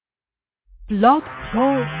Blog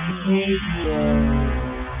Talk Radio.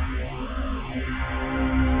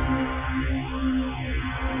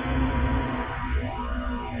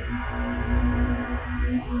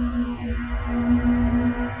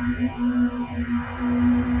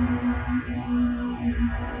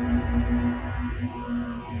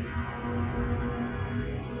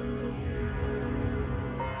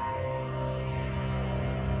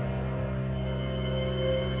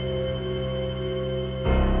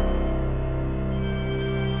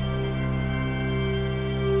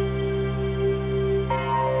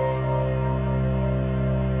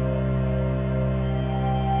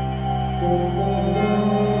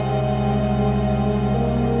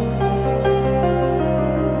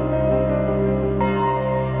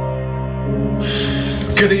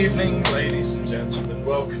 Good evening, ladies and gentlemen.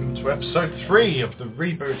 Welcome to episode 3 of the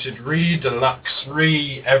rebooted, re-deluxe,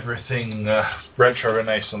 re-everything Retro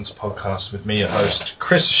Renaissance podcast with me, your host,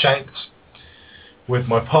 Chris Shanks, with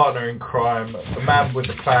my partner in crime, the man with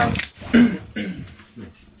the plan.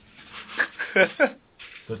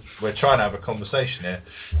 We're trying to have a conversation here.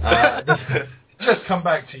 Just come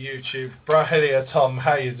back to YouTube. Brahillia, Tom,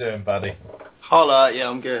 how you doing, buddy? Hola, yeah,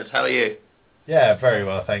 I'm good. How are you? Yeah, very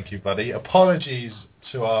well, thank you, buddy. Apologies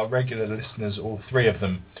to our regular listeners, all three of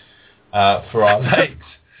them, for our late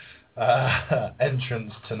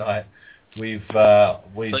entrance tonight. We've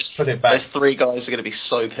put it back. Those three guys are going to be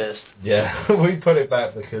so pissed. Yeah, we put it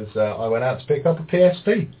back because I went out to pick up a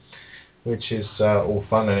PSP, which is all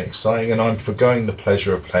fun and exciting, and I'm forgoing the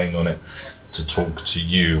pleasure of playing on it to talk to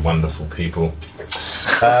you, wonderful people.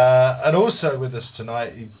 And also with us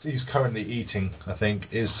tonight, he's currently eating, I think,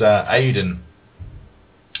 is Aydan,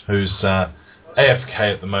 who's AFK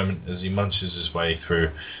at the moment as he munches his way through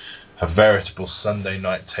a veritable Sunday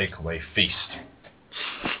night takeaway feast.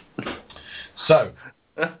 So,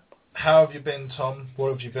 how have you been, Tom? What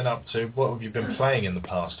have you been up to? What have you been playing in the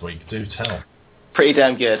past week? Do tell. Pretty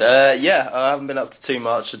damn good. Yeah, I haven't been up to too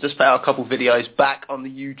much. I just put out a couple videos back on the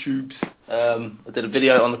YouTubes. I did a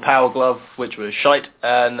video on the Power Glove, which was shite,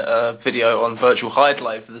 and a video on Virtual Hide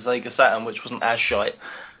Light for the Sega Saturn, which wasn't as shite.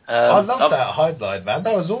 I love that Hide Light, man.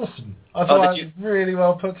 That was awesome. I thought it was really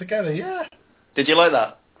well put together, yeah. Did you like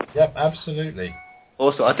that? Yep, absolutely.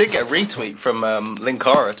 Awesome. I did get a retweet from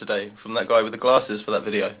Linkara today, from that guy with the glasses for that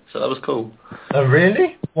video, so that was cool. Oh,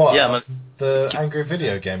 really? What? Yeah, man. The Angry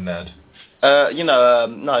Video Game Nerd?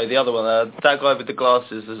 No, the other one. That guy with the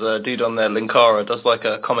glasses is a dude on there, Linkara, does like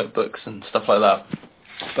comic books and stuff like that.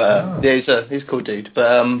 But yeah, he's a cool dude. But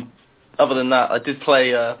other than that, I did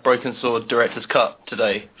play Broken Sword Director's Cut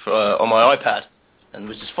today on my iPad, and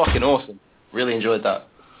which is fucking awesome. Really enjoyed that.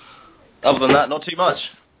 Other than that, not too much.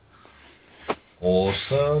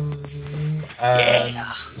 Awesome. And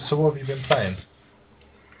yeah. So what have you been playing?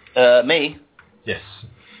 Me? Yes.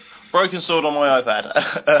 Broken Sword on my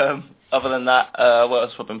iPad. Other than that, what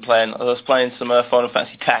else have I been playing? I was playing some Final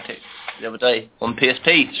Fantasy Tactics the other day on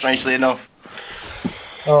PSP, strangely enough.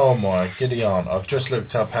 Oh my giddy aunt, I've just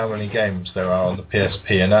looked up how many games there are on the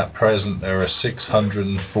PSP, and at present there are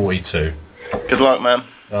 642. Good luck, man.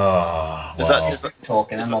 Oh, wow. Is that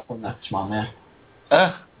talking? I'm not putting that one there.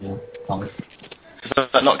 Yeah, Tommy. Is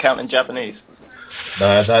that not counting Japanese?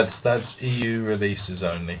 No, that's EU releases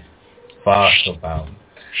only. Fast about.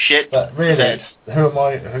 Shit. But really, who am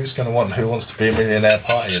I? Who's going to want Who Wants to Be a Millionaire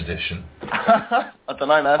Party Edition? I don't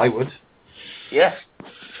know, man. I would. Yeah.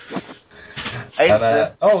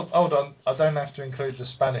 And, hold on. I don't have to include the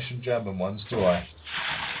Spanish and German ones, do I?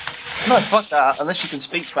 No, fuck that. Unless you can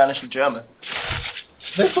speak Spanish and German.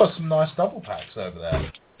 They've got some nice double packs over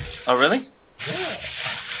there. Oh, really? Yeah.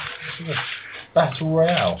 Battle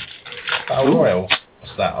Royale. Battle Royale.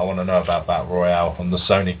 What's that? I want to know about Battle Royale on the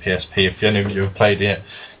Sony PSP. If any of you have played it,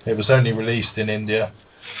 it was only released in India.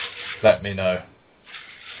 Let me know.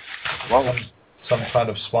 Well, some kind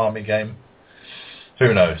of swarmy game.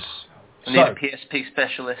 Who knows? I need a PSP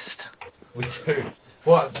specialist. We do.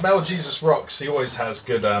 Well, Mel Jesus Rocks. He always has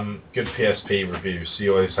good PSP reviews. He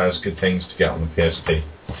always has good things to get on the PSP.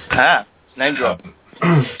 Name drop.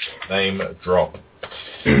 Name drop.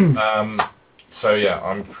 So yeah,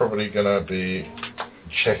 I'm probably gonna be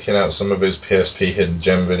checking out some of his PSP hidden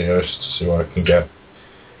gem videos to see what I can get.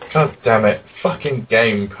 God damn it! Fucking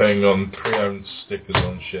game putting on pre-owned stickers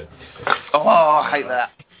on shit. Oh, I hate that.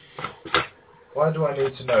 Why do I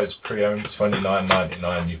need to know it's pre-owned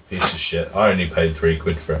 $29.99, you piece of shit? I only paid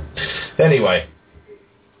 £3 for it. Anyway,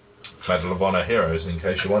 Medal of Honor Heroes, in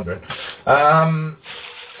case you're wondering.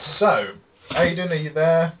 So, Aydan, are you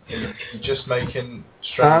there? You're just making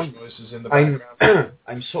strange noises in the background?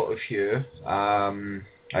 I'm sort of here.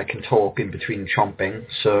 I can talk in between chomping,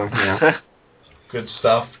 so, yeah. Good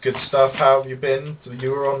stuff. How have you been? You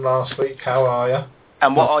were on last week. How are you?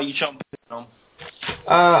 And what are you jumping on?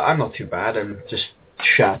 I'm not too bad. I'm just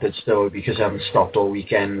shattered still because I haven't stopped all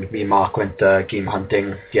weekend. Me and Mark went game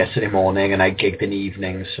hunting yesterday morning and I gigged in the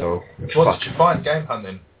evening, so... What did you find game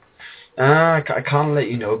hunting? I can't let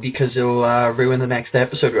you know because it'll ruin the next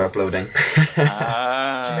episode we're uploading. Do you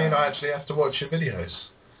mean I actually have to watch your videos?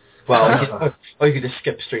 Well, or you could just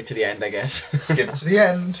skip straight to the end, I guess. Skip to the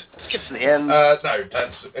end. No,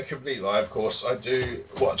 that's a complete lie, of course. I do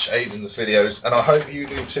watch Aydan's videos, and I hope you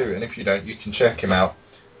do too. And if you don't, you can check him out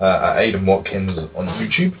at Aydan Watkins on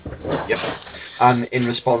YouTube. Yep. And in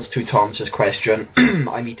response to Thomas's question,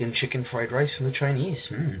 I'm eating chicken fried rice from the Chinese.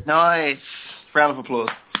 Nice. Round of applause.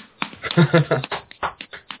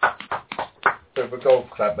 Bit of a golf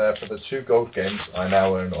clap there for the 2 gold games I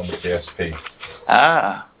now own on the PSP.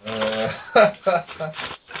 Ah.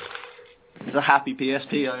 He's a happy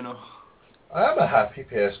PSP owner. I am a happy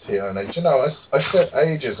PSP owner. Do you know, I said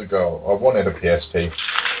ages ago I wanted a PSP,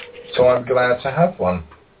 so I'm glad to have one.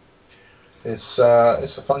 It's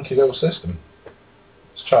a funky little system.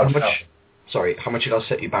 It's charged up. Sorry, how much did I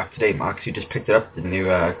set you back today, Mark? You just picked it up, didn't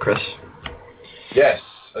you, Chris? Yes,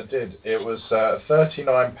 I did. It was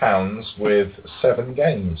 £39 with 7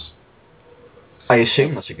 games. I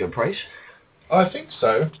assume that's a good price. I think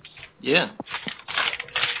so. Yeah.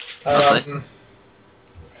 Yeah,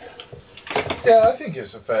 I think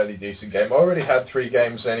it's a fairly decent game. I already had 3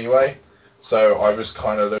 games anyway, so I was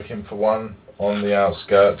kind of looking for one on the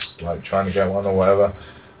outskirts, like trying to get one or whatever.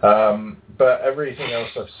 But everything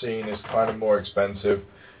else I've seen is kind of more expensive.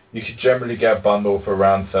 You could generally get a bundle for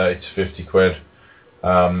around 30 to 50 quid.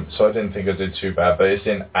 So I didn't think I did too bad, but it's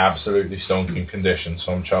in absolutely stonking condition,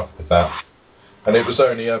 so I'm chuffed with that. And it was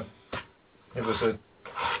only a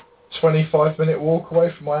 25-minute walk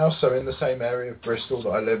away from my house, so in the same area of Bristol that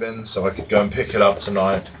I live in, so I could go and pick it up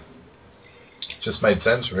tonight. Just made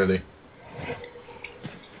sense, really.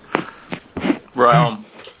 Right on.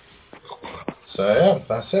 So yeah,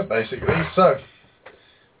 that's it basically. So,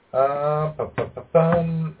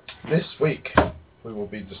 this week we will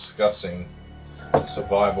be discussing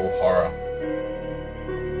survival horror.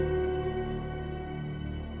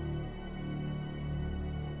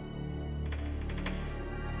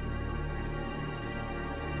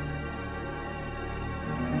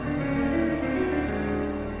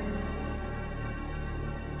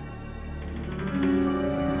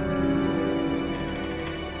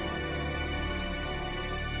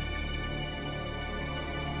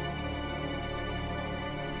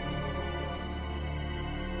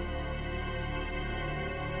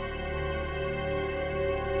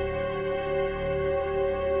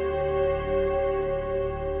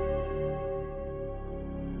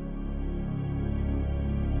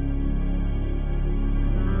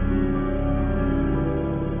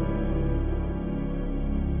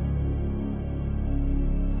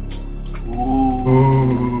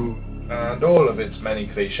 And all of its many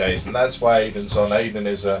cliches, and that's why Aydan's on. Aydan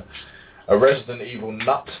is a Resident Evil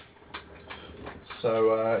nut.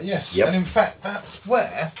 So, yes, Yep. And in fact, that's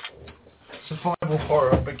where survival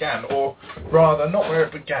horror began, or rather, not where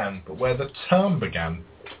it began, but where the term began.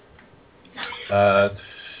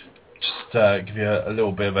 Just give you a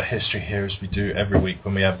little bit of a history here, as we do every week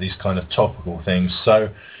when we have these kind of topical things. So,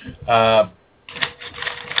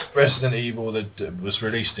 Resident Evil that was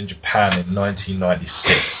released in Japan in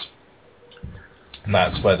 1996. And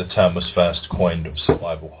that's where the term was first coined of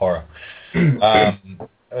survival horror. And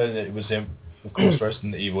it was, of course,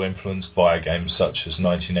 Resident Evil influenced via games such as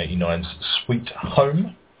 1989's Sweet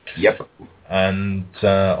Home. Yep. And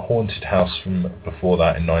Haunted House from before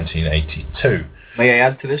that in 1982. May I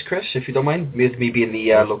add to this, Chris, if you don't mind, with me being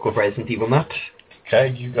the local Resident Evil nut?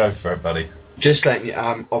 Okay, you go for it, buddy. Just like,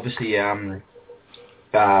 obviously,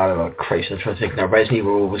 Christ, I'm trying to think now. Resident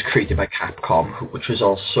Evil was created by Capcom, which was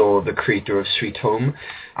also the creator of Sweet Home,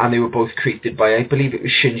 and they were both created by, I believe it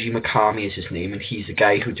was Shinji Mikami is his name, and he's the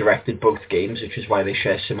guy who directed both games, which is why they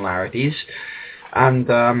share similarities. And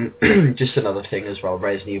just another thing as well,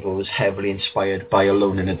 Resident Evil was heavily inspired by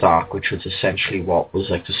Alone in the Dark, which was essentially what was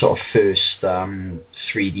like the sort of first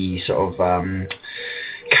 3D sort of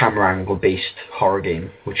camera angle based horror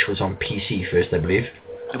game, which was on PC first, I believe.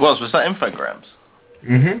 Was that Infogrames?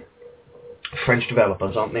 Mm-hmm. French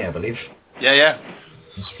developers, aren't they, I believe? Yeah.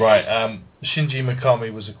 That's right. Shinji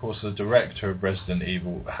Mikami was, of course, the director of Resident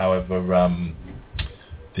Evil. However,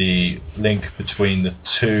 the link between the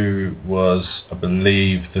two was, I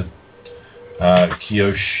believe, the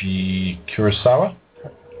Kiyoshi Kurosawa,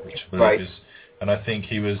 which I believe is, and I think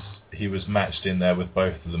he was matched in there with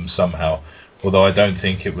both of them somehow. Although I don't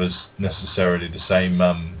think it was necessarily the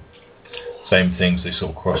same things. They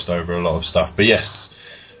sort of crossed over a lot of stuff. But yes,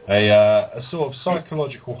 a sort of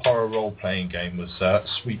psychological horror role-playing game was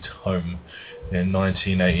Sweet Home in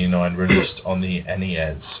 1989, released on the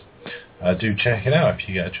NES. Do check it out if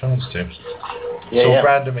you get a chance to.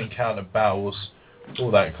 Random encounter battles,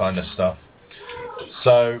 all that kind of stuff.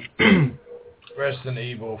 So, Resident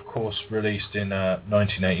Evil, of course, released in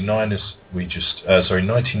 1989,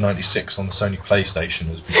 1996 on the Sony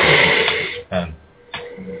PlayStation, as we can.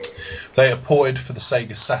 Later ported for the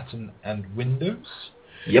Sega Saturn and Windows.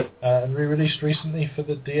 Yep. And re-released recently for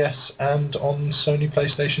the DS and on Sony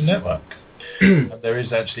PlayStation Network. And there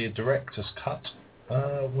is actually a director's cut,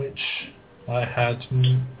 which I had.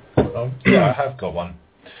 I have got one.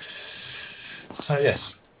 So yes.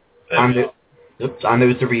 And there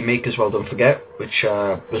was the remake as well, don't forget, which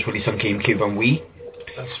was released on GameCube and Wii.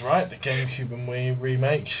 That's right, the GameCube and Wii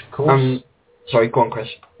remake, of course. Sorry, go on, Chris.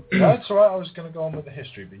 That's all right, I was going to go on with the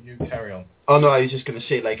history, but you carry on. Oh no, I was just going to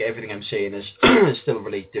say, like, everything I'm saying is still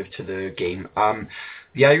relative to the game.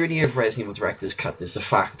 The irony of Resident Evil Director's Cut is the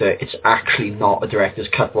fact that it's actually not a Director's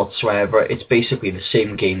Cut whatsoever. It's basically the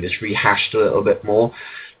same game that's rehashed a little bit more.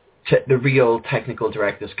 The real technical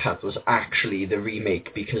Director's Cut was actually the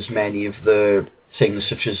remake, because many of the things,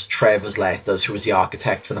 such as Trevor's letters, who was the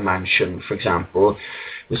architect for the mansion, for example,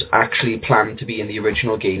 was actually planned to be in the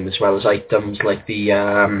original game, as well as items like the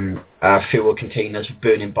fuel containers with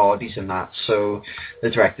burning bodies and that. So the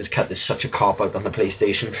Director's Cut is such a cop-out on the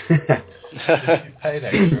PlayStation. If you paid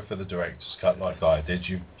extra for the Director's Cut like I did,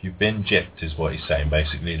 you've been gypped, is what he's saying,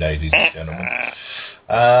 basically, ladies and gentlemen.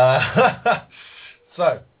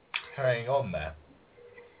 So, carrying on there.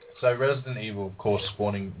 So Resident Evil, of course,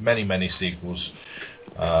 spawning many, many sequels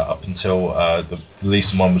up until the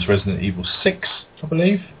recent one was Resident Evil 6, I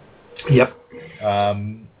believe. Yep.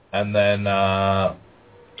 And then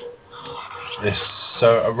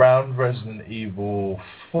around Resident Evil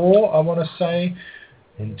 4, I want to say,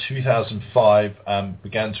 in 2005,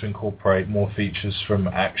 began to incorporate more features from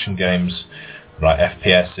action games like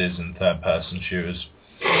FPSs and third-person shooters.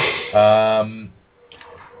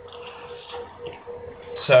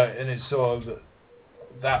 And it's sort of at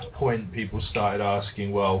that point people started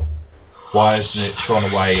asking, well, why hasn't it gone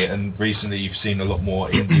away? And recently you've seen a lot more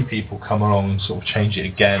indie people come along and sort of change it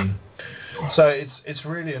again. So it's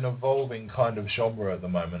really an evolving kind of genre at the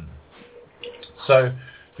moment. So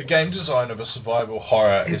the game design of a survival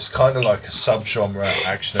horror is kind of like a subgenre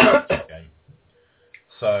action adventure game.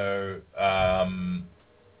 So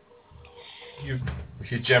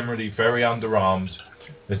you're generally very underarmed.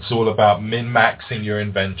 It's all about min-maxing your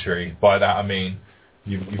inventory. By that I mean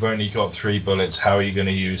you've only got 3 bullets. How are you going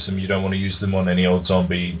to use them? You don't want to use them on any old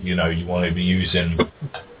zombie. You want to be using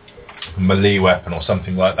a melee weapon or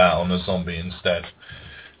something like that on a zombie instead.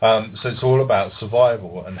 So it's all about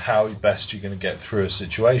survival and how best you're going to get through a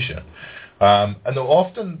situation. And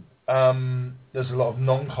often there's a lot of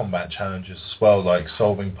non-combat challenges as well, like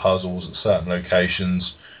solving puzzles at certain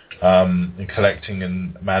locations and collecting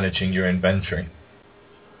and managing your inventory.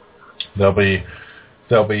 There'll be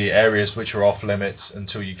areas which are off limits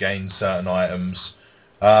until you gain certain items,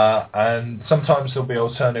 and sometimes there'll be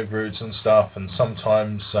alternative routes and stuff, and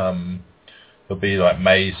sometimes there'll be like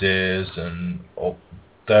mazes, and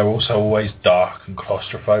they're also always dark and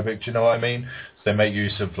claustrophobic. Do you know what I mean? So they make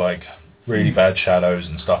use of like really bad shadows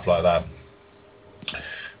and stuff like that.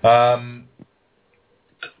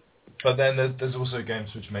 But then there's also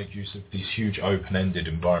games which make use of these huge open-ended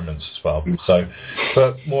environments as well. So,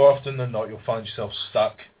 but more often than not, you'll find yourself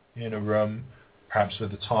stuck in a room, perhaps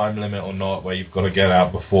with a time limit or not, where you've got to get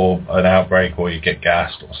out before an outbreak or you get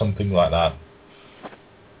gassed or something like that.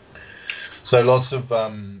 So lots of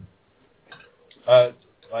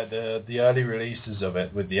like the early releases of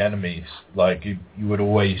it with the enemies, like you would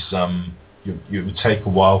always it would take a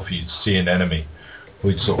while for you to see an enemy.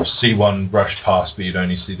 We'd sort of see one brush past, but you'd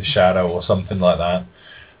only see the shadow or something like that.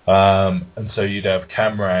 And so you'd have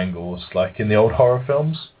camera angles, like in the old horror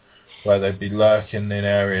films, where they'd be lurking in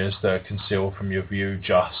areas that are concealed from your view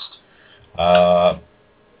just. Or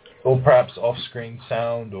perhaps off-screen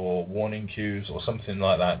sound or warning cues or something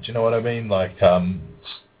like that. Do you know what I mean? Like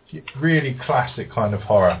really classic kind of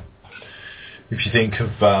horror. If you think of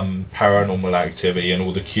Paranormal Activity and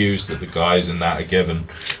all the cues that the guys in that are given,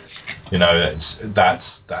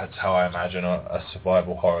 that's how I imagine a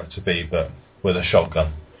survival horror to be, but with a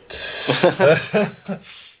shotgun.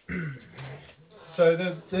 So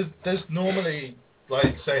there's normally,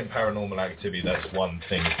 like say in Paranormal Activity, that's one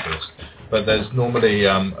thing of course, but there's normally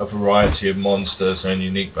a variety of monsters and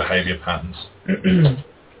unique behaviour patterns.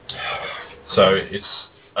 So it's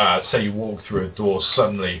say you walk through a door,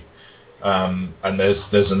 suddenly And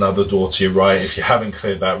there's another door to your right. If you haven't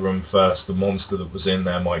cleared that room first, the monster that was in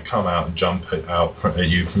there might come out and jump out at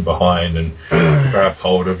you from behind and grab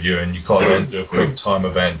hold of you, and you can't then do a quick time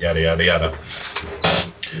event, yada yada yada.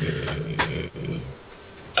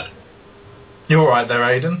 You alright there,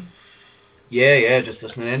 Aydan? Yeah, just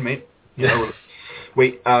listening in, mate. You know,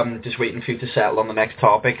 just waiting for you to settle on the next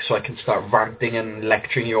topic so I can start ranting and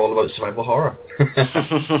lecturing you all about survival horror.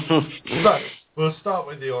 Right. We'll start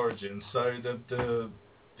with the origins. So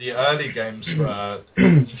the early games were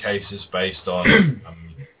cases based on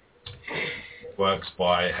works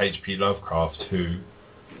by H.P. Lovecraft, who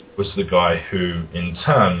was the guy who, in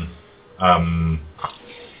turn,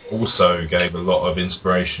 also gave a lot of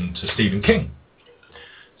inspiration to Stephen King.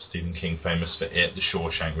 Stephen King, famous for It, The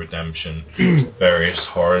Shawshank Redemption, various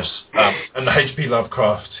horrors. And H.P.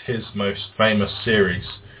 Lovecraft, his most famous series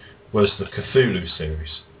was the Cthulhu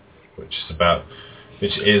series, which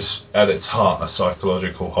is at its heart a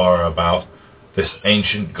psychological horror about this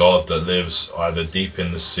ancient god that lives either deep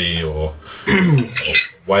in the sea or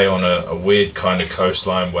way on a weird kind of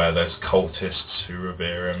coastline where there's cultists who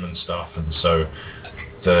revere him and stuff, and so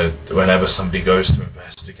whenever somebody goes to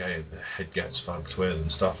investigate, the head gets fucked with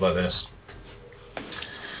and stuff like this.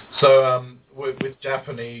 So with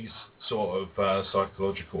Japanese sort of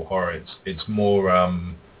psychological horror, it's more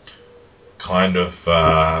kind of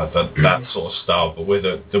that sort of style, but with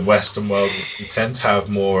the Western world, we tend to have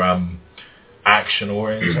more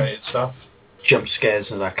action-orientated stuff. Jump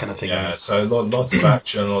scares and that kind of thing. Yeah, so lots of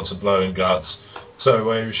action, lots of blood and guts. So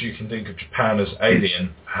whereas you can think of Japan as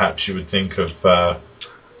alien, perhaps you would think of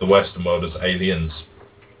the Western world as aliens,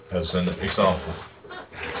 as an example.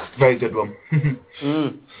 Very good one.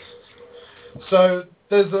 So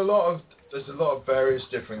there's a lot of various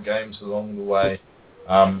different games along the way.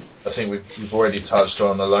 I think we've already touched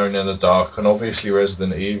on Alone in the Dark, and obviously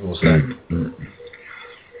Resident Evil's there.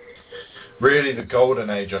 Really, the golden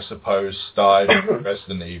age, I suppose, started with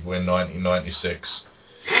Resident Evil in 1996.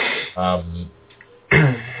 And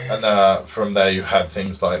from there you had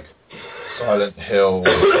things like Silent Hill,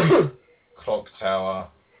 Clock Tower.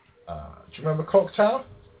 Do you remember Clock Tower?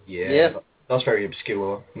 Yeah. That's very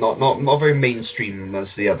obscure. Not very mainstream as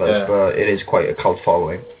the others, but it is quite a cult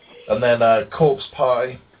following. And then Corpse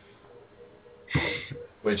Party,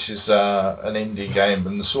 which is an indie game,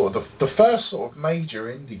 and the first sort of major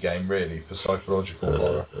indie game really for psychological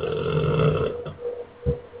horror.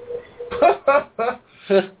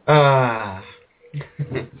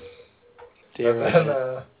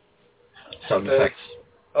 Sound effects.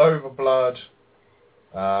 Overblood.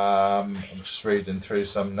 I'm just reading through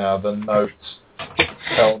some now. The Note,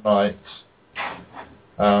 Hell Knight,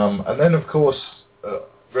 and then of course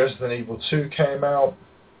Resident Evil 2 came out,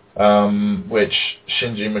 which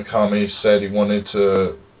Shinji Mikami said he wanted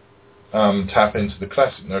to tap into the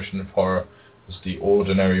classic notion of horror as the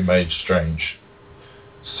ordinary made strange.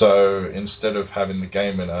 So instead of having the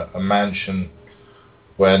game in a mansion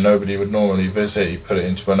where nobody would normally visit, he put it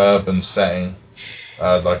into an urban setting,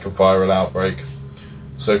 like a viral outbreak.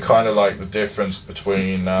 So kind of like the difference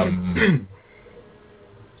between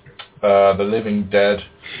The Living Dead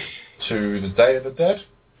to The Day of the Dead.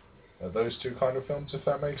 Those two kind of films, if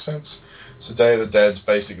that makes sense. So Day of the Dead's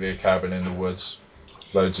basically a cabin in the woods,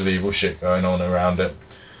 loads of evil shit going on around it.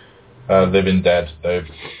 Living Dead,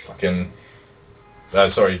 Living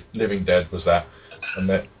Dead was that,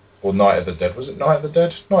 or Night of the Dead. Was it Night of the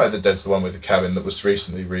Dead? Night of the Dead's the one with the cabin that was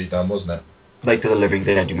recently redone, wasn't it? Night of the Living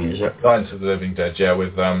Dead, you mean, is it? Night of the Living Dead, yeah,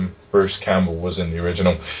 with Bruce Campbell was in the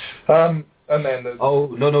original. And then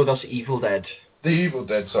no, that's Evil Dead. The Evil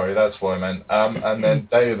Dead, sorry, that's what I meant. And then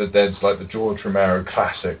Day of the Dead's like the George Romero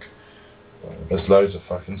classic. There's loads of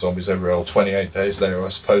fucking zombies everywhere. Or 28 Days Later,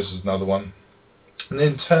 I suppose, is another one. And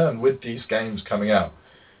in turn, with these games coming out,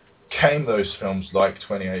 came those films like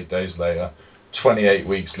 28 Days Later, 28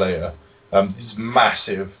 Weeks Later, these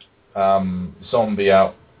massive zombie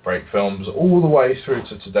outbreak films, all the way through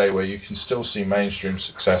to today, where you can still see mainstream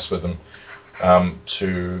success with them,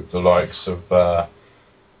 to the likes of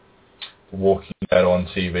Walking Dead on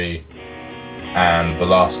TV and The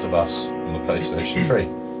Last of Us on the PlayStation 3.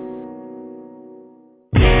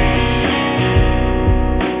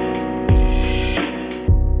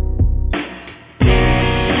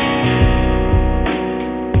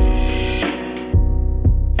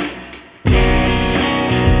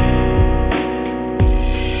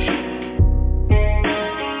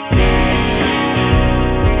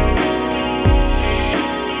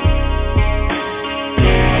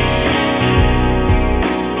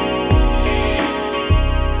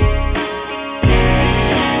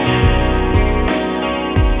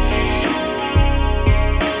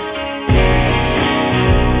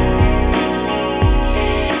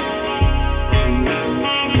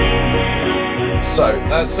 So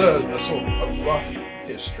that's a sort of a rough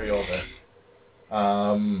history of it.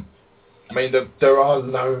 I mean, there are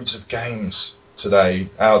loads of games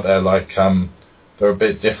today out there, like, they're a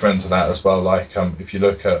bit different to that as well, like, if you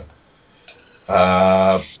look at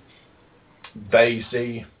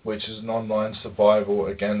DayZ, which is an online survival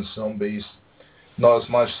against zombies, not as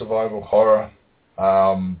much survival horror,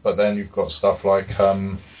 but then you've got stuff like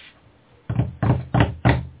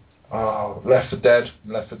Left 4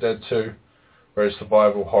 Dead 2, where it's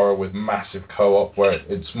survival horror with massive co-op, where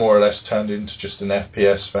it's more or less turned into just an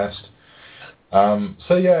FPS fest.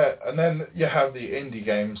 So yeah, and then you have the indie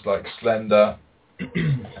games like Slender,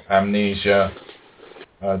 Amnesia,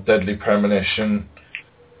 Deadly Premonition,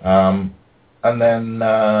 and then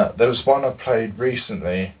there was one I played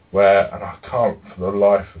recently where, and I can't for the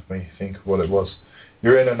life of me think of what it was.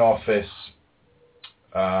 You're in an office,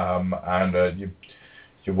 and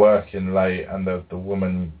you're working late, and the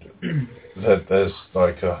woman, there's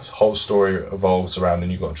like a whole story revolves around,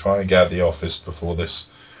 and you've got to try and get out of the office before this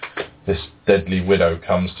deadly widow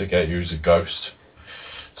comes to get you as a ghost.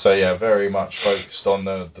 So yeah, very much focused on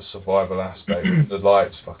the survival aspect. The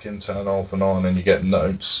lights fucking turn off and on, and you get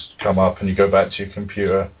notes come up, and you go back to your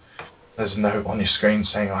computer. There's a note on your screen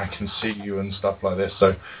saying, I can see you, and stuff like this.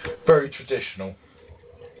 So very traditional.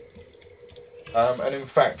 And in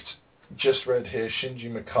fact, just read here,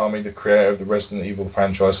 Shinji Mikami, the creator of the Resident Evil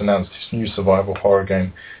franchise, announced his new survival horror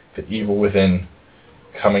game, The Evil Within,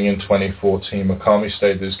 coming in 2014. Mikami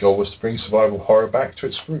stated his goal was to bring survival horror back to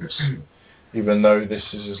its roots, even though this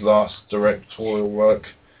is his last directorial work,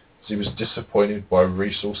 as he was disappointed by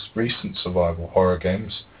recent survival horror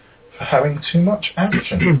games for having too much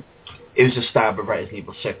action. It was a stab at Resident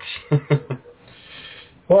Evil 6.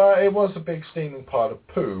 Well, it was a big steaming pile of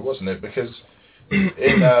poo, wasn't it? Because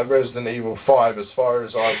in Resident Evil 5, as far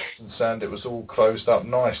as I was concerned, it was all closed up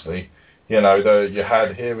nicely. You know,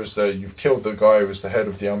 you've killed the guy who was the head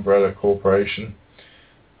of the Umbrella Corporation,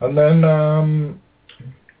 and then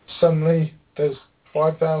suddenly there's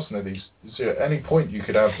 5,000 of these. So at any point you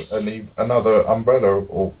could have another Umbrella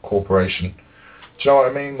or Corporation. Do you know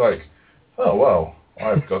what I mean? Like, oh well,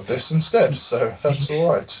 I've got this instead, so that's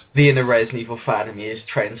all right. The inner Resident Evil fan in me is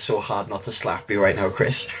trying so hard not to slap you right now,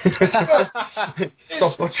 Chris.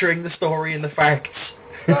 Stop butchering the story and the facts.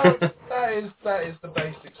 Well, that is the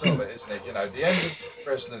basics of it, isn't it? You know, the end of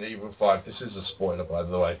Resident Evil 5, this is a spoiler by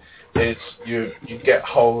the way, it's you get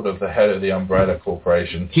hold of the head of the Umbrella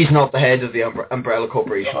Corporation. He's not the head of the Umbrella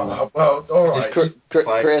Corporation. Oh, well, alright.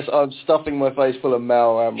 Chris, I'm stuffing my face full of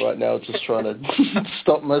Malram right now, just trying to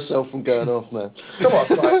stop myself from going off, man. Come on,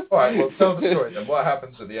 right, well, tell the story then. What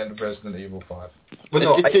happens at the end of Resident Evil 5? Well,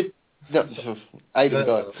 no, Aydan,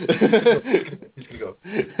 go. He's gonna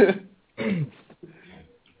go.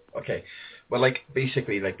 Okay, well, like,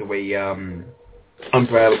 basically, like, the way the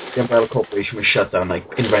Umbrella Corporation was shut down, like,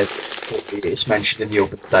 in Resident Evil, it's mentioned in the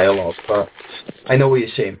open dialogue, but I know what you're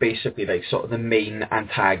saying. Basically, like, sort of the main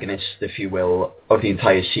antagonist, if you will, of the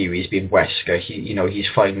entire series being Wesker. He's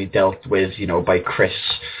finally dealt with, by Chris,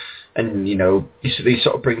 and, they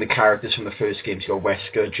sort of bring the characters from the first games. You got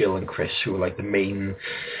Wesker, Jill, and Chris, who are, like, the main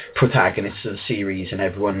protagonists of the series, and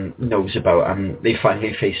everyone knows about, and they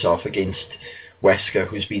finally face off against Wesker,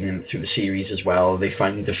 who's been through the series as well. They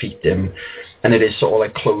finally defeat him, and it is sort of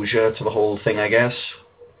like closure to the whole thing, I guess,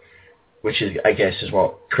 which is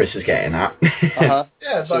what Chris is getting at.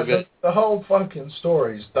 Yeah, but the whole fucking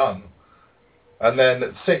story's done, and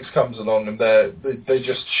then 6 comes along and they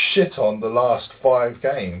just shit on the last 5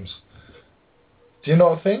 games. Do you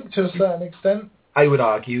not think, to a certain extent? I would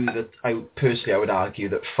argue that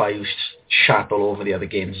 5 shat all over the other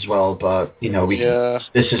games as well, but,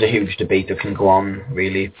 this is a huge debate that can go on,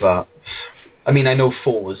 really, but, I mean, I know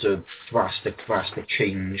 4 was a drastic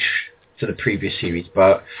change to the previous series,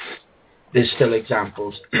 but there's still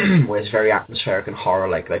examples where it's very atmospheric and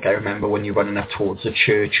horror-like. Like, I remember when you're running up towards the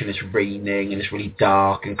church and it's raining and it's really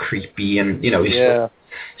dark and creepy and,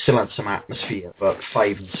 still had some atmosphere, but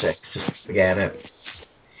 5 and 6, just forget it.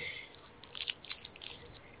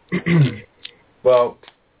 Well,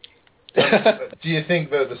 do you think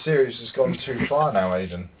that the series has gone too far now,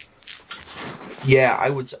 Aydan? Yeah, I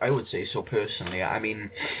would say so personally. I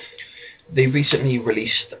mean, they recently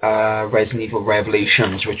released Resident Evil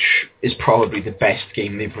Revelations, which is probably the best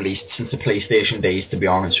game they've released since the PlayStation days, to be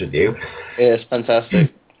honest with you. Yeah, it's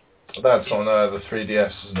fantastic. That's on the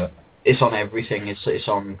 3DS, isn't it? It's on everything. It's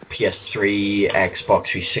on PS3, Xbox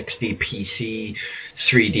 360, PC,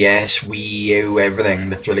 3DS, Wii U, everything,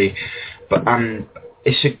 literally. But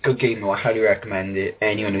it's a good game, though. I highly recommend it.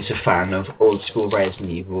 Anyone who's a fan of old school Resident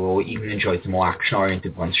Evil, or even enjoys the more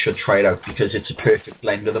action-oriented ones, should try it out, because it's a perfect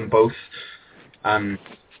blend of them both.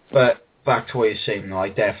 But back to what you're saying, though, I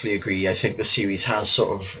definitely agree. I think the series has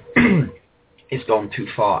sort of it's gone too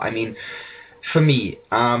far. I mean, for me,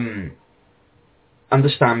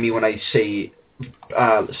 understand me when I say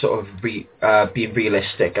sort of being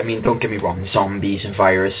realistic. I mean, don't get me wrong, zombies and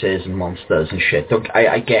viruses and monsters and shit.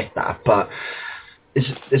 I get that, but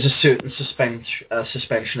there's a certain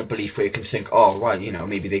suspension of belief where you can think, oh, right,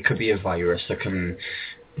 maybe there could be a virus that can,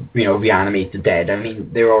 reanimate the dead. I mean,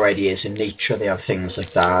 there already is in nature. There are things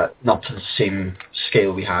like that, not to the same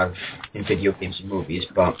scale we have in video games and movies,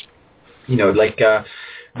 but like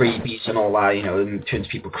rabies and all that. It turns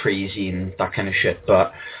people crazy and that kind of shit.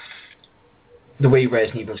 But the way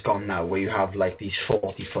Resident Evil's gone now, where you have like these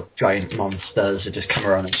 40-foot giant monsters that just come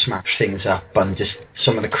around and smash things up, and just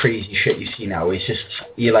some of the crazy shit you see now is just,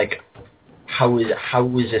 you're like, how is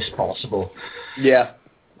this possible? Yeah,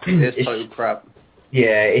 it's total crap.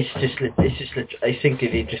 Yeah, it's just. I think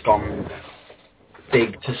they've just gone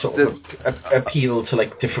big to sort of appeal to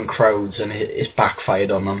like different crowds, and it's backfired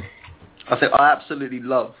on them. I absolutely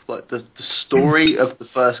love like the story of the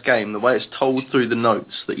first game, the way it's told through the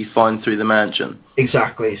notes that you find through the mansion.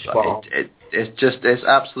 Exactly, spot on. It's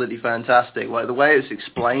absolutely fantastic. Like the way it's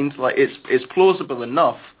explained, like it's plausible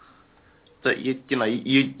enough that you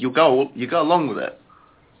go along with it.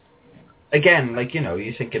 Again, like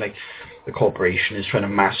you're thinking like the corporation is trying to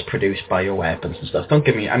mass produce bioweapons and stuff. Don't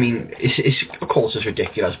get me. I mean, it's of course it's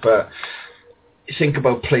ridiculous, but think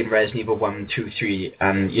about playing Resident Evil 1, 2, 3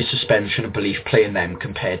 and your suspension of belief playing them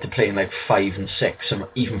compared to playing like 5 and 6 and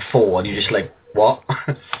even 4, and you're just like, what?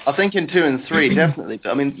 I think in 2 and 3 definitely.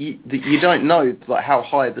 I mean, you don't know like how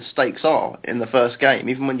high the stakes are in the first game.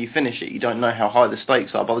 Even when you finish it, you don't know how high the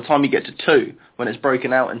stakes are. By the time you get to 2, when it's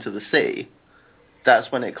broken out into the city,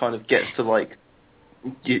 that's when it kind of gets to like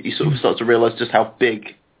you sort of start to realise just how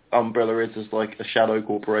big Umbrella is as like a shadow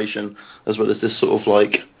corporation, as well as this sort of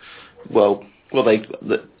like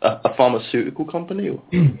a pharmaceutical company? Or?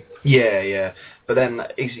 Yeah. But then,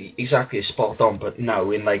 exactly, it's spot on, but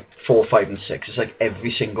no, in like 4, 5 and 6, it's like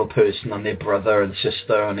every single person and their brother and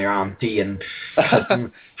sister and their auntie and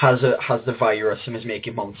has the virus and is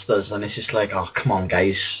making monsters, and it's just like, oh, come on,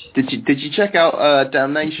 guys. Did you check out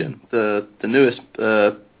Damnation, the newest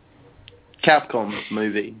Capcom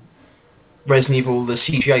movie? Resident Evil, the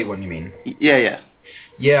CGI one, you mean? Yeah.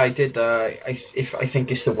 Yeah, I did. I think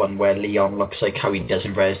it's the one where Leon looks like how he does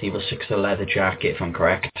in Resident Evil 6, the leather jacket, if I'm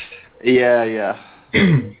correct. Yeah.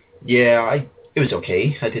 Yeah, it was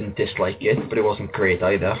okay. I didn't dislike it, but it wasn't great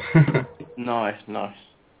either. No.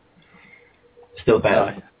 Still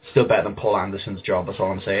better than Paul Anderson's job, that's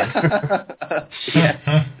all I'm saying.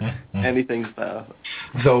 Yeah. Anything's better.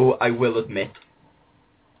 Though I will admit,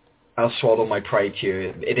 I'll swallow my pride here.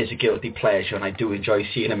 It is a guilty pleasure, and I do enjoy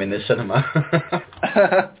seeing him in the cinema.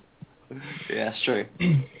 Yeah, it's true.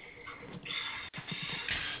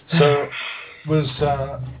 So, was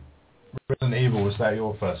Resident Evil, was that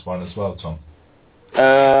your first one as well, Tom?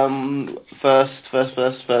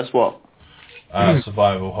 First what?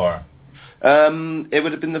 Survival horror. It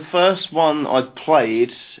would have been the first one I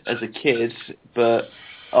played as a kid, but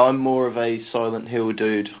I'm more of a Silent Hill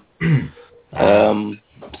dude.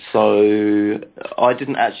 So I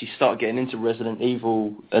didn't actually start getting into Resident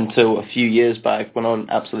Evil until a few years back, when I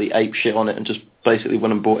absolutely aped shit on it and just basically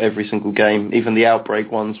went and bought every single game, even the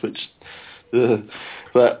Outbreak ones, which...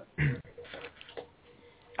 But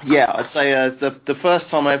yeah, I'd say the first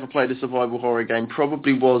time I ever played a survival horror game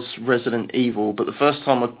probably was Resident Evil, but the first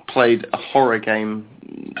time I played a horror game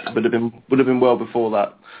would have been well before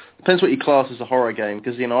that. Depends what you class as a horror game,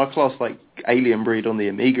 because I class like Alien Breed on the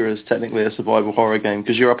Amiga as technically a survival horror game,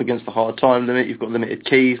 because you're up against the hard time limit, you've got limited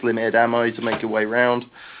keys, limited ammo to make your way around.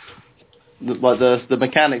 Like the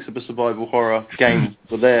mechanics of a survival horror game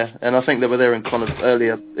were there, and I think they were there in kind of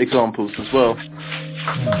earlier examples as well.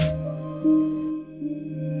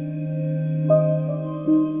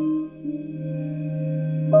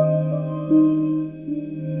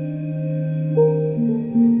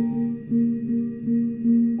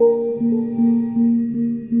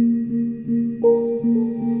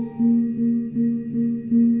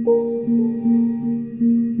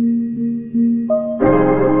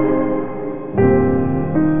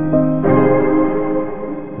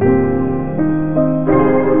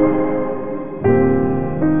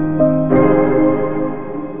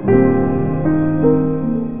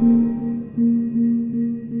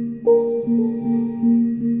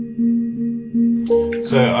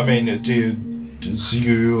 Do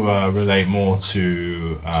you relate more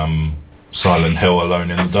to Silent Hill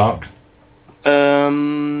Alone in the Dark?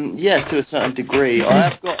 Yeah, to a certain degree. I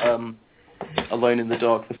have got Alone in the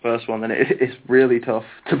Dark, the first one, and it's really tough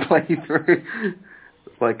to play through.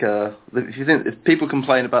 Like, if people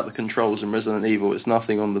complain about the controls in Resident Evil, it's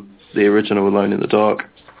nothing on the original Alone in the Dark.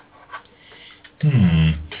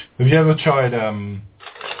 Have you ever tried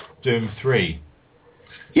Doom 3?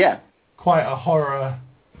 Yeah. Quite a horror,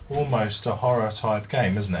 almost a horror type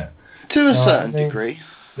game, isn't it? To a certain degree.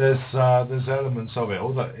 There's elements of it,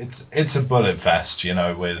 although it's a bullet fest,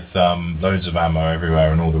 with loads of ammo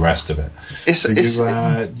everywhere and all the rest of it.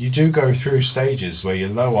 You do go through stages where you're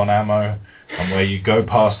low on ammo and where you go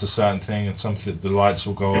past a certain thing and the lights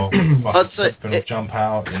will go off, something will jump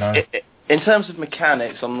out, In terms of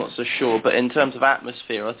mechanics, I'm not so sure, but in terms of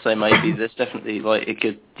atmosphere, I'd say maybe there's definitely you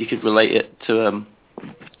could relate it to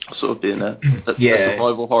sort of being a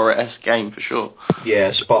survival horror-esque game for sure.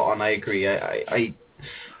 Yeah, spot on. I agree.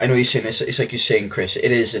 I know you're saying it's like you're saying, Chris.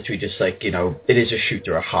 It is literally just like it is a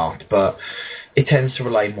shooter at heart, but it tends to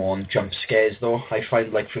rely more on jump scares. Though I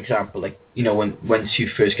find, like for example, once you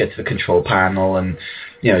first get to the control panel and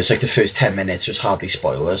it's like the first 10 minutes, there's hardly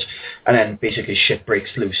spoilers, and then basically shit breaks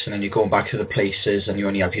loose, and then you're going back to the places, and you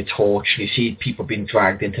only have your torch, and you see people being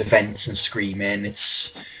dragged into vents and screaming.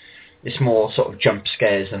 It's more sort of jump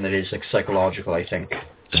scares than it is like psychological, I think.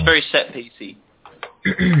 It's very set piecey.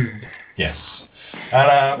 Yes.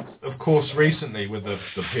 And of course, recently with the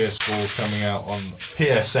PS4 coming out on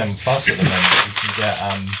PSN Plus at the moment, you can get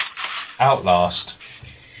Outlast,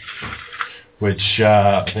 which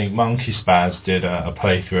I think Monkey Spaz did a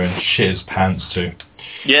playthrough and shit his pants to.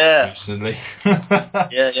 Yeah. Recently.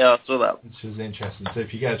 yeah, I saw that. Which is interesting. So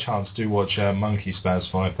if you get a chance, do watch Monkey Spaz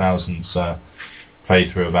 5000's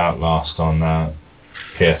playthrough of Outlast on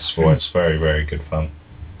PS4. It's very, very good fun.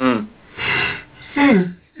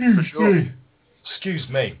 For sure. Excuse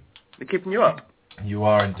me. They're keeping you up. You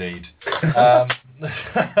are indeed. Sorry.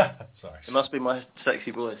 It must be my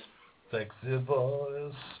sexy voice. Sexy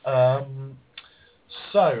voice.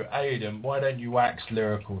 So, Aydan, why don't you wax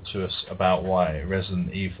lyrical to us about why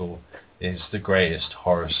Resident Evil is the greatest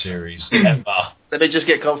horror series ever? Let me just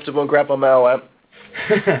get comfortable and grab my mail out.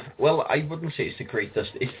 Well, I wouldn't say it's the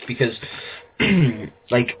greatest. It's because,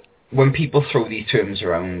 when people throw these terms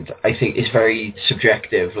around, I think it's very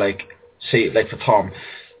subjective. Say, for Tom,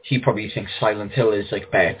 he probably thinks Silent Hill is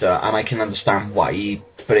better, and I can understand why.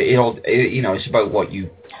 But it's about what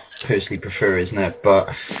you personally prefer, isn't it? But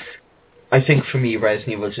I think for me,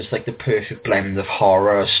 Resident Evil is just the perfect blend of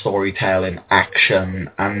horror, storytelling,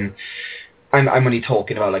 action, and I'm only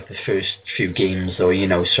talking about the first few games, though.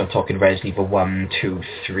 So I'm talking Resident Evil 1, 2,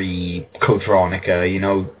 3, Code Veronica.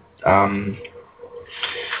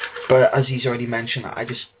 But as he's already mentioned, I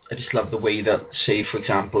just love the way that, say, for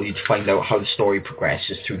example, you'd find out how the story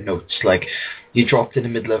progresses through notes. You dropped in the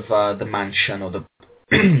middle of the mansion or the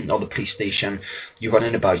or the police station, you're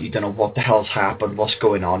running about, you don't know what the hell's happened, what's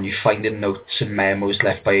going on, you're finding notes and memos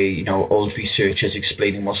left by, old researchers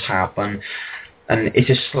explaining what's happened, and it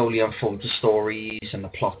just slowly unfolds the stories and the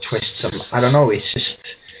plot twists, and I don't know, it's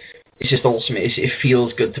just awesome. It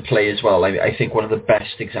feels good to play as well. I think one of the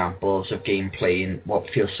best examples of gameplay and what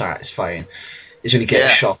feels satisfying is when you get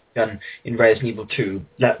a shotgun in Resident Evil 2,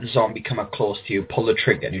 let the zombie come up close to you, pull the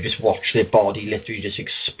trigger, and you just watch their body literally just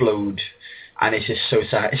explode, and it's just so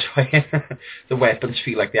satisfying. The weapons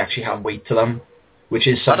feel like they actually have weight to them, which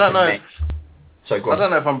is something. I don't know. Sorry, go on. I don't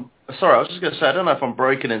know if I'm. Sorry, I was just going to say, I don't know if I'm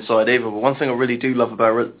broken inside either, but one thing I really do love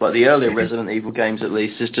about the earlier Resident Evil games, at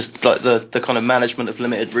least, is just the kind of management of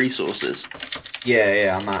limited resources.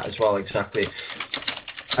 Yeah, and that as well, exactly.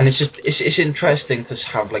 And it's interesting to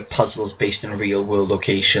have puzzles based in real world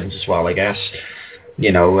locations as well, I guess.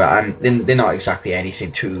 And they're not exactly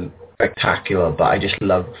anything too spectacular, but I just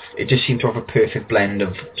love it. Just seemed to have a perfect blend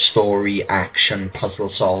of story, action, puzzle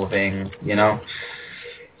solving.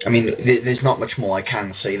 I mean, there's not much more I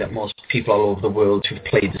can say that most people all over the world who've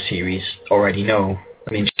played the series already know.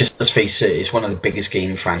 I mean, just let's face it, it's one of the biggest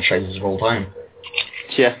game franchises of all time.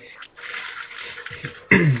 Yeah.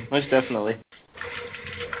 Most definitely.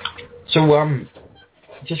 So,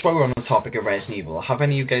 just while we're on the topic of Resident Evil, have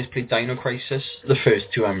any of you guys played Dino Crisis? The first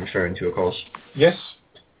two I'm referring to, of course. Yes.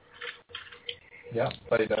 Yeah,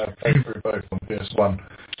 played through both on PS1.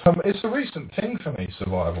 It's a recent thing for me,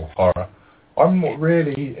 survival horror.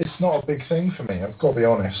 It's not a big thing for me, I've got to be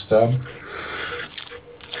honest. I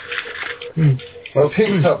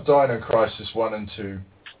picked up Dino Crisis 1 and 2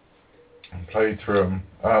 and played through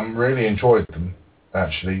them. Really enjoyed them,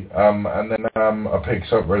 actually. And then I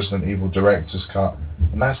picked up Resident Evil Director's Cut,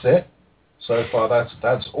 and that's it. So far,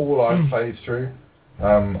 that's all I've played through.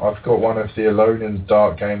 I've got one of the Alone in the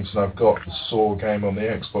Dark games, and I've got the Saw game on the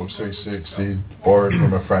Xbox 360, borrowed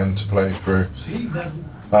from a friend to play through.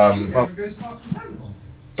 But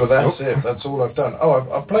that's it. That's all I've done. Oh,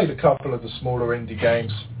 I've played a couple of the smaller indie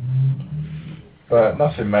games, but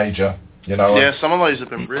nothing major. You know. Yeah, some of those have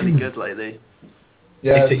been really good lately.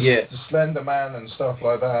 Yeah, the Slender Man and stuff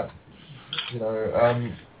like that. You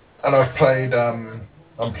know, and I've played. I'm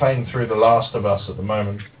playing through The Last of Us at the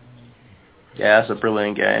moment. Yeah, that's a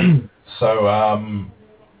brilliant game. So,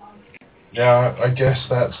 yeah, I guess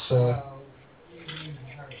that's. So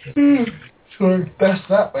that's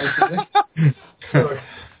that basically. So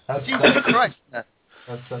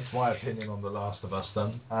that's my opinion on The Last of Us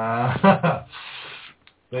then. But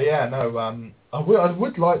yeah, no, I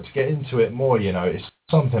would like to get into it more. You know, it's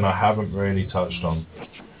something I haven't really touched on.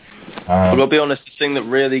 I'll be honest. The thing that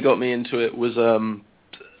really got me into it was,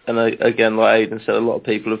 again, like Aydan said, a lot of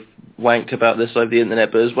people have wanked about this over the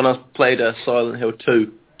internet, but it was when I played Silent Hill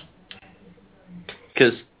 2.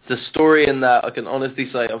 Because the story in that, I can honestly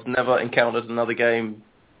say I've never encountered another game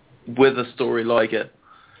with a story like it.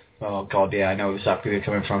 Oh god, yeah, I know exactly where you're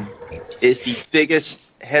coming from. It's the biggest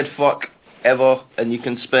headfuck ever, and you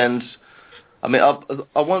can spend... I mean,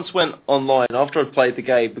 I once went online after I'd played the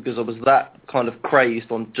game because I was that kind of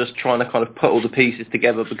crazed on just trying to kind of put all the pieces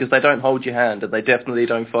together, because they don't hold your hand and they definitely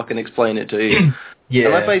don't fucking explain it to you. Yeah.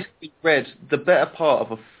 And I basically read the better part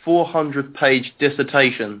of a 400-page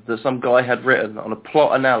dissertation that some guy had written on a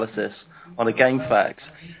plot analysis on a game facts,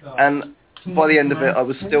 and by the end of it, I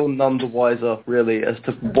was still none the wiser, really, as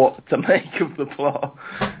to what to make of the plot.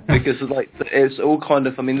 Because, like, it's all kind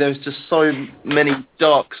of... I mean, there's just so many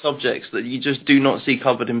dark subjects that you just do not see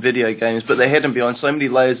covered in video games, but they're hidden behind so many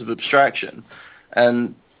layers of abstraction.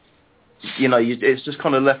 And, you know, it's just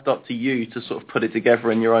kind of left up to you to sort of put it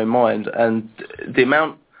together in your own mind. And the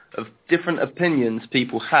amount of different opinions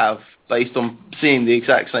people have based on seeing the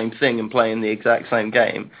exact same thing and playing the exact same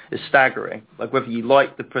game is staggering. Like, whether you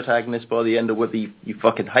like the protagonist by the end or whether you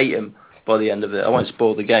fucking hate him by the end of it. I won't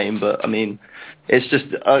spoil the game, but I mean, it's just,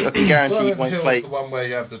 I can guarantee you won't play... the one where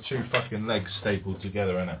you have the two fucking legs stapled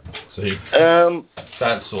together, innit? See?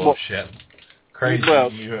 That sort of shit. Crazy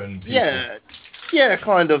mutant people. Yeah,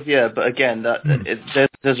 kind of, yeah. But again,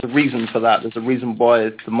 there's a reason for that. There's a reason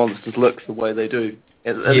why the monsters look the way they do.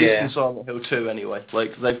 At least in Silent Hill 2, anyway.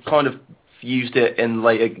 Like, they've kind of used it in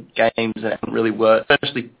later games and it hasn't really worked.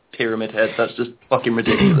 Especially Pyramid Head, that's just fucking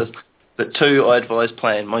ridiculous. But 2, I advise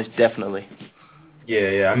playing, most definitely.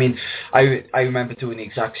 Yeah. I mean, I remember doing the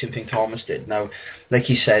exact same thing Thomas did. Now, like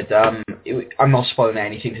he said, I'm not spoiling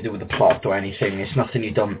anything to do with the plot or anything. It's nothing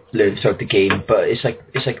you don't learn throughout the game. But it's like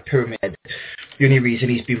Pyramid Head. The only reason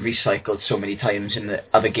he's been recycled so many times in the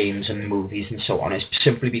other games and movies and so on is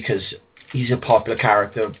simply because he's a popular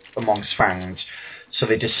character amongst fans, so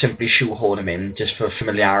they just simply shoehorn him in just for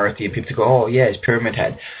familiarity, and people to go, oh yeah, it's Pyramid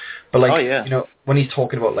Head. But like, you know, when he's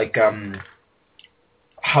talking about like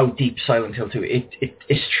how deep Silent Hill 2,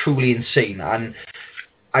 it's truly insane, and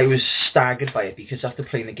I was staggered by it because after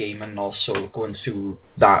playing the game and also going through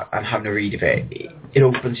that and having a read of it, it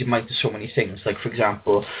opens your mind to so many things. Like, for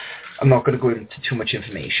example, I'm not going to go into too much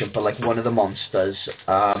information, but like one of the monsters,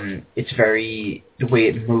 it's very, the way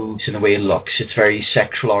it moves and the way it looks, it's very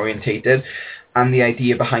sexual orientated. And the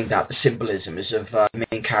idea behind that, the symbolism, is of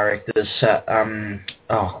main character's,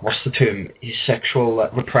 what's the term? His sexual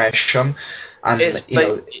repression. And,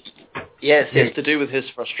 it's to do with his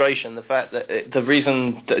frustration. The fact that the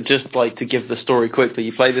reason, that just like to give the story quickly,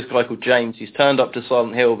 you play this guy called James. He's turned up to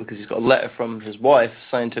Silent Hill because he's got a letter from his wife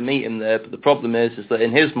saying to meet him there. But the problem is that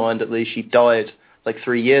in his mind, at least, she died like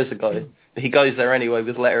 3 years ago. But he goes there anyway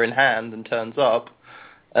with letter in hand and turns up.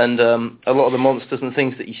 And a lot of the monsters and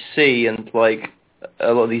things that you see, and like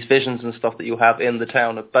a lot of these visions and stuff that you'll have in the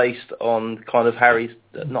town, are based on kind of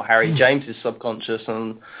James's subconscious,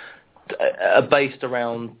 and are based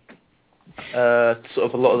around sort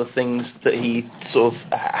of a lot of the things that he sort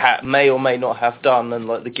of may or may not have done, and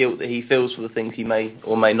like the guilt that he feels for the things he may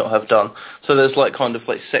or may not have done. So there's like kind of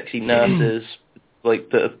like sexy nurses, like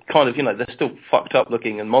that are kind of, you know, they're still fucked up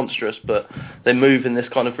looking and monstrous, but they move in this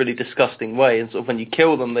kind of really disgusting way, and sort of when you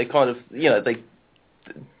kill them, they kind of, you know,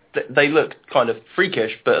 they look kind of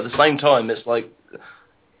freakish, but at the same time, it's like,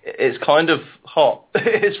 it's kind of hot.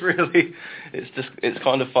 It's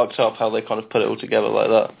kind of fucked up how they kind of put it all together like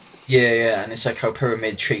that. Yeah, and it's like how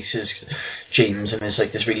Pyramid traces James and is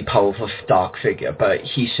like this really powerful dark figure, but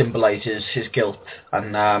he symbolises his guilt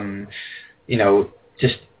and, you know,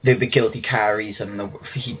 just the guilt he carries and the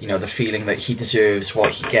feeling that he deserves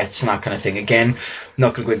what he gets and that kind of thing. Again,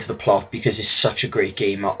 not going to go into the plot because it's such a great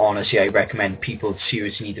game. Honestly, I recommend people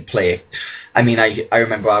seriously need to play it. I mean, I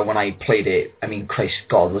remember when I played it, I mean, Christ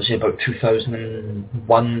God, was it about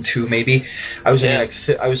 2001, 2 maybe? I was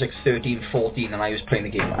I was like 13, 14 and I was playing the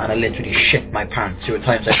game and I literally shit my pants. There were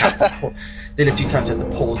times I had to times I had to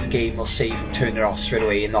pause the game or save and turn it off straight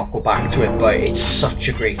away and not go back to it, but it's such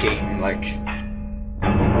a great game, like...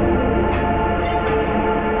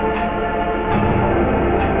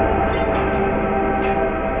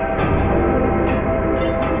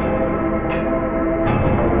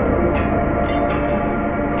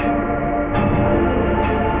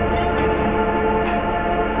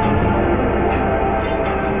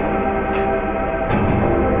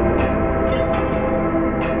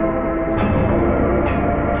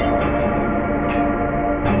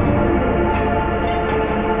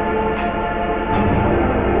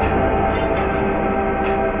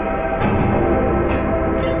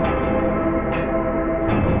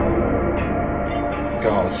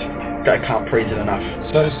 I can't praise it enough.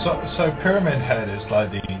 So Pyramid Head is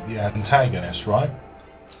like the antagonist, right?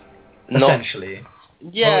 Essentially.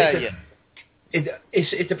 Yeah,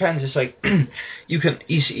 It depends. It's like you could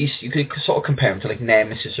sort of compare him to like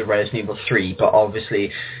Nemesis or Resident Evil 3, but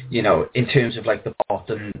obviously, in terms of like the plot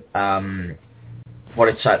and what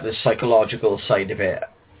it's like, the psychological side of it,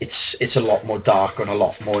 it's a lot more darker and a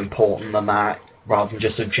lot more important than that, rather than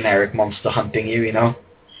just a generic monster hunting you,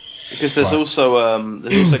 Because there's also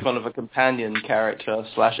kind of a companion character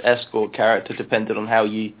 / escort character, depending on how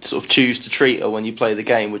you sort of choose to treat her when you play the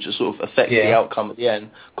game, which will sort of affect the outcome at the end.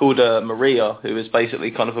 Called Maria, who is basically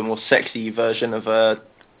kind of a more sexy version of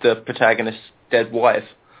the protagonist's dead wife,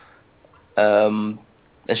 and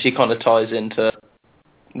she kind of ties into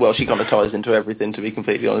everything. To be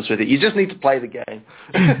completely honest with you, you just need to play the game.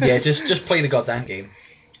 Yeah, just play the goddamn game.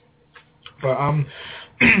 But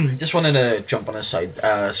just wanted to jump on a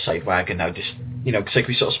side wagon now, just because like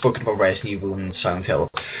we sort of spoken about Resident Evil and Silent Hill,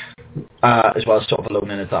 as well as sort of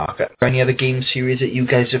Alone in the Dark. Are there any other game series that you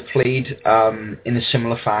guys have played in a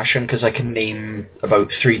similar fashion? Because I can name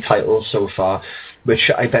about 3 titles so far,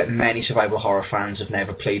 which I bet many survival horror fans have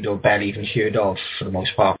never played or barely even heard of for the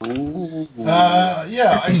most part.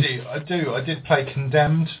 Yeah, actually, I do. I did play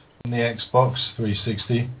Condemned on the Xbox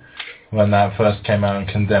 360 when that first came out, and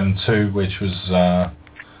Condemned 2, which was a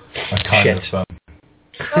kind of...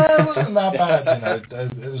 it wasn't that bad,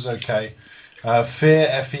 it was okay. Fear,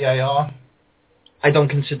 F-E-A-R. I don't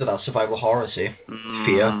consider that survival horror, see?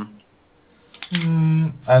 Fear.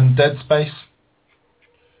 And Dead Space.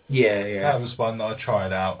 Yeah. That was one that I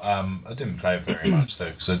tried out. I didn't play it very much,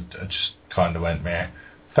 though, because I just kind of went meh.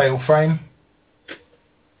 Fatal Frame.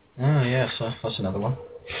 Oh, yeah, so that's another one.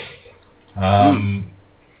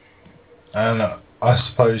 And I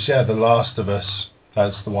suppose, The Last of Us,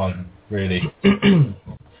 that's the one, really.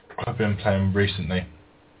 I've been playing recently.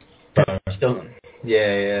 Still,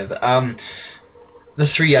 yeah. The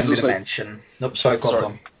 3 I'm going to mention... Nope, sorry, go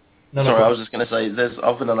on. No, I was just going to say,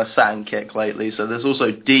 I've been on a Saturn kick lately, so there's also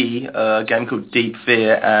a game called Deep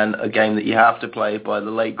Fear, and a game that you have to play by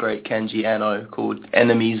the late, great Kenji Eno called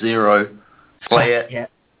Enemy Zero. Play it. Yeah.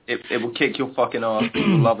 It will kick your fucking ass.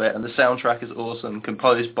 You'll love it. And the soundtrack is awesome.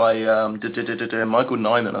 Composed by Michael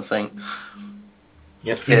Nyman, I think.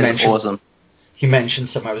 Yes, it's awesome. He mentioned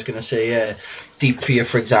something I was going to say. Deep Fear,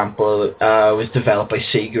 for example, was developed by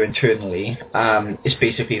Sega internally. It's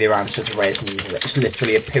basically their answer to Resident Evil. It's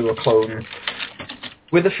literally a pure clone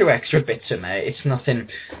with a few extra bits in there. It's nothing.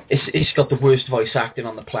 It's got the worst voice acting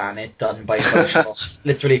on the planet done by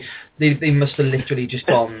literally. They must have literally just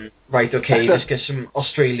gone, right, okay, let's get some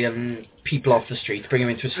Australian people off the street, bring them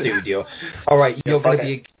into a studio. All right, you're going to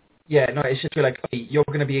be... it's just like, okay, you're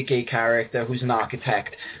going to be a gay character who's an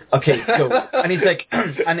architect. Okay, go. And he's like,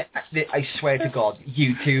 and I swear to God,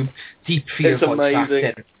 YouTube, Deep Fear voice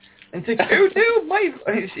acting. And it's like,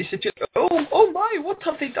 it's just, oh my, what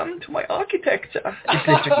have they done to my architecture? It's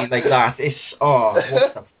literally like that. It's, what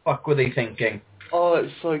the fuck were they thinking? Oh,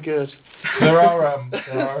 it's so good. There are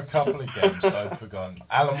a couple of games that I've forgotten.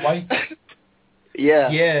 Alan Wake.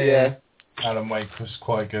 Yeah. Alan Wake was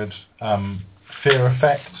quite good. Fear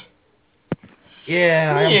Effect.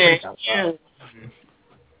 Yeah.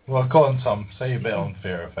 Well, go on, Tom. Say a bit on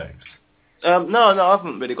Fear Effect. No, I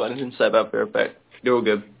haven't really got anything to say about Fear Effect. You're all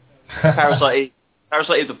good. Parasite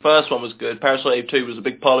Eve, the first one was good. Parasite Eve 2 was a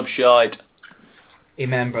big pile of shite.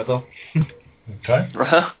 Amen, brother. Okay.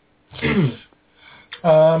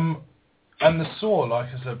 And the Saw, like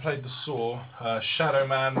I said, I played the Saw. Shadow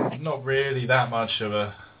Man, not really that much of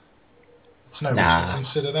a No, Nah. would you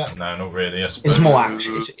consider that? No, not really. It's more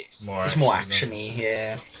action. It's more more action, actiony,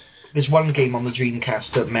 yeah. There's one game on the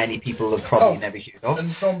Dreamcast that many people have probably never heard of.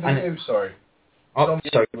 And Zombie U, sorry. Oh, Zombie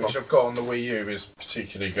sorry. U, which I've got on the Wii U, is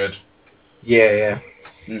particularly good. Yeah.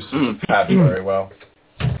 Uses the pad very well.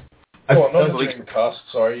 Go on, not the Dreamcast,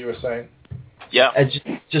 sorry, you were saying? Yeah.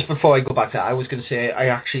 Just before I go back to that, I was going to say I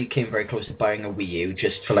actually came very close to buying a Wii U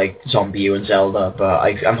just for like Zombie U and Zelda, but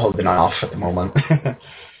I'm holding on off at the moment.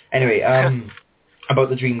 Anyway, about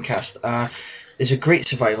the Dreamcast, there's a great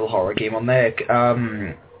survival horror game on there.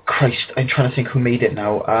 Christ, I'm trying to think who made it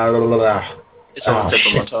now. It's on the tip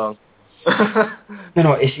of my tongue.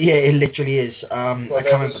 No, it literally is. I can't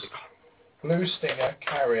remember. Blue Stinger,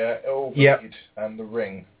 Carrier, Illbleed, and The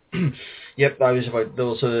Ring. Yep, those are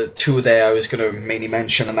the two there I was going to mainly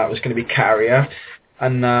mention, and that was going to be Carrier,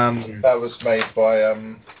 and that was made by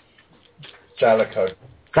Jalico.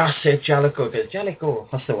 That's it, Jalico.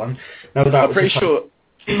 That's the one. No, I'm pretty sure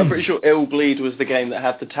Illbleed was the game that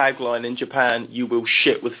had the tagline in Japan: "You will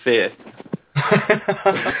shit with fear."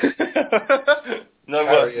 No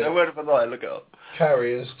word of a lie. Look it up.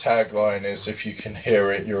 Carrier's tagline is, "If you can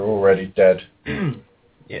hear it, you're already dead."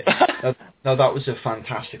 Yeah. No, that was a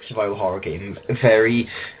fantastic survival horror game. Very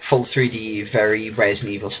full 3D, very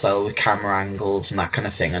Resident Evil style with camera angles and that kind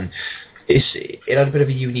of thing. And it had a bit of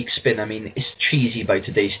a unique spin. I mean, it's cheesy by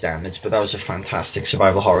today's standards, but that was a fantastic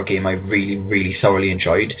survival horror game I really, really thoroughly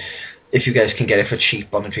enjoyed. If you guys can get it for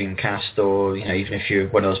cheap on a Dreamcast, or even if you're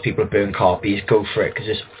one of those people who burn copies, go for it because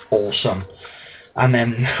it's awesome. And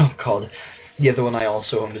then, oh god, the other one I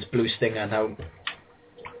also owned was Blue Stinger. Now,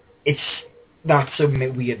 that's a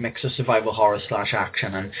weird mix of survival horror /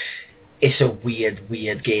 action, and it's a weird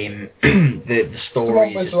game. the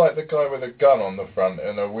story is like the guy with a gun on the front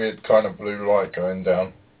and a weird kind of blue light going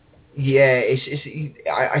down. Yeah,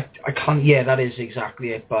 I can't. Yeah, that is exactly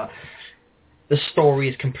it. But the story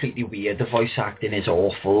is completely weird. The voice acting is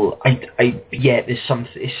awful. There's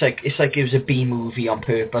something. It's like it was a B movie on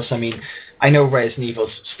purpose. I mean, I know Resident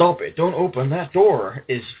Evil's "Stop it! Don't open that door"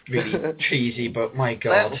 is really cheesy, but my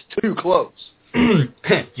god, that's too close.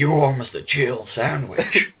 You're almost a Jill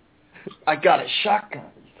sandwich. I got a shotgun.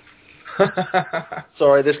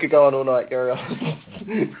 Sorry, this could go on all night. Carry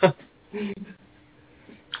on.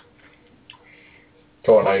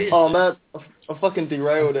 Go on, Abe. Oh man, I fucking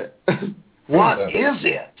derailed it. What is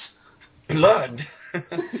it? Blood.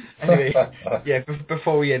 Anyway, yeah,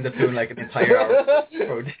 before we end up doing like an entire hour.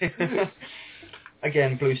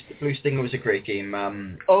 Again, Blue Stinger was a great game.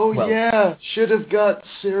 Should have got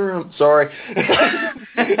serum. Sorry.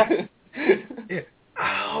 Yeah.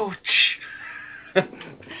 Ouch. I'm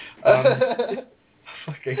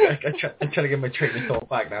trying to get my train of thought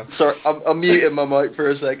back now. Sorry, I'm muting my mic for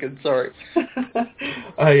a second. Sorry.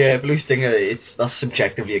 Yeah, Blue Stinger. That's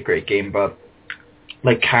subjectively a great game, but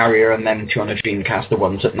like Carrier and them two on a Dreamcast are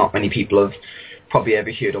ones that not many people have probably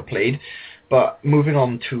ever heard or played. But moving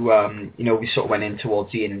on to, we sort of went in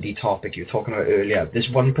towards the indie topic you were talking about earlier. There's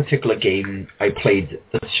one particular game I played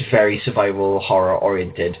that's very survival horror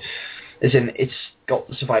oriented. As in, it's got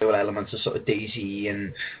the survival elements of sort of DayZ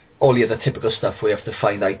and all the other typical stuff where you have to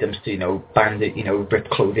find items to, bandage, rip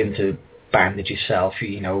clothing to bandage yourself,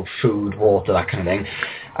 food, water, that kind of thing.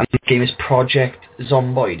 And the game is Project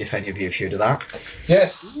Zomboid, if any of you have heard of that.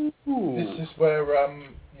 Yes. Ooh. This is where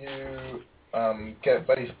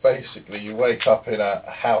you basically you wake up in a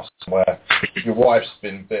house where your wife's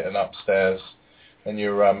been bitten upstairs, and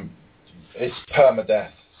you're it's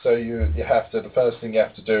permadeath. So you have to, the first thing you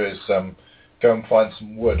have to do is go and find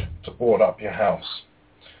some wood to board up your house,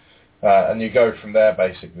 and you go from there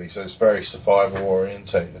basically. So it's very survival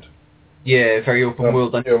orientated. Yeah, very open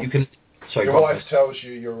world. And you can. Sorry, your wife tells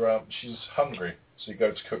you she's hungry, so you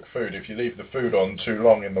go to cook food. If you leave the food on too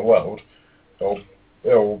long in the world,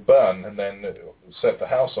 it'll burn, and then it'll set the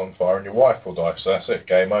house on fire, and your wife will die. So that's it,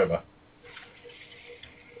 game over.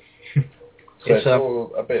 So it's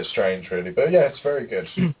all a bit strange, really, but yeah, it's very good.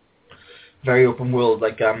 Very open world.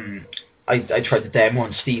 Like I tried the demo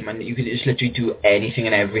on Steam, and you can just literally do anything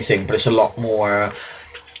and everything, but it's a lot more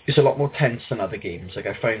tense than other games. Like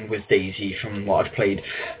I found with DayZ, from what I've played,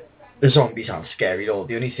 the zombies aren't scary at all.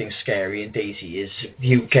 The only thing scary in DayZ is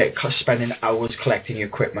you get spending hours collecting your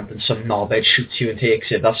equipment and some knobhead shoots you and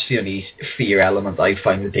takes it. That's the only fear element I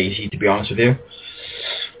find with DayZ, to be honest with you.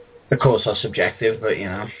 Of course, that's subjective, but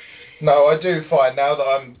No, I do find, now that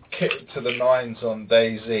I'm kicked to the nines on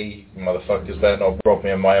DayZ, motherfuckers better not rob me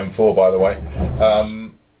of my M4, by the way,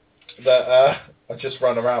 that I just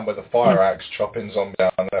run around with a fire axe chopping zombies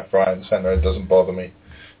down left, right and centre. It doesn't bother me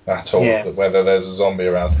at all, whether there's a zombie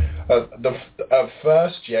around. At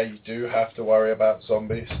first, you do have to worry about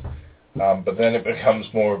zombies, But then it becomes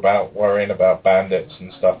more about worrying about bandits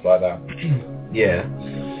and stuff like that. Yeah.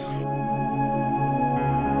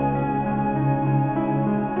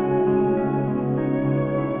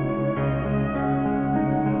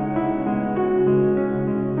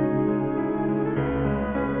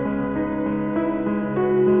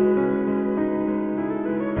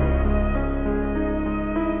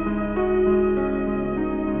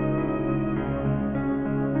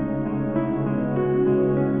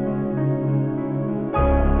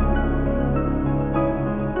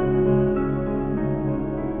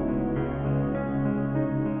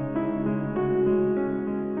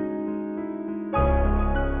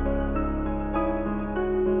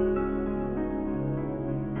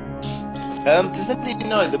 Does anybody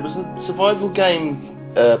know there was a survival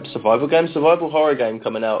horror game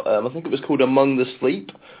coming out? I think it was called Among the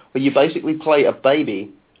Sleep, where you basically play a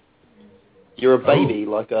baby. You're a baby,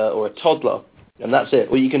 or a toddler, and that's it.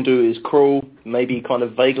 All you can do is crawl, maybe kind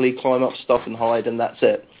of vaguely climb up stuff and hide, and that's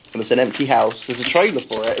it. And it's an empty house. There's a trailer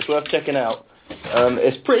for it. It's worth checking out.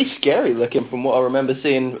 It's pretty scary looking from what I remember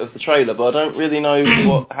seeing of the trailer, but I don't really know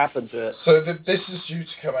what happened to it. So this is due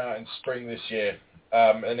to come out in spring this year.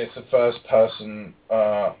 And it's a first-person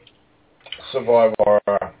survival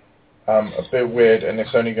horror, a bit weird, and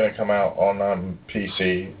it's only going to come out on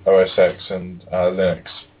PC, OS X, and Linux.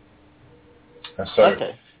 And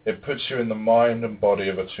so it puts you in the mind and body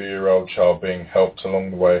of a 2-year-old child being helped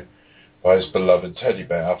along the way by his beloved teddy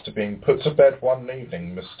bear. After being put to bed one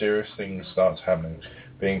evening, mysterious things start happening.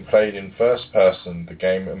 Being played in first person, the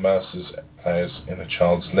game immerses players in a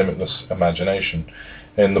child's limitless imagination.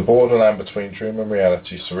 In the borderland between dream and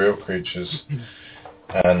reality, surreal creatures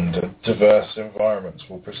and diverse environments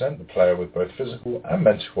will present the player with both physical and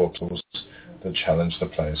mental portals that challenge the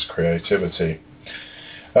player's creativity.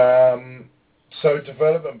 So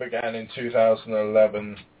development began in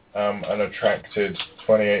 2011 and attracted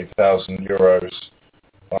 €28,000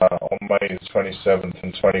 on May 27th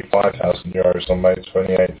and €25,000 on May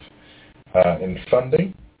 28th in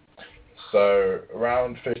funding. So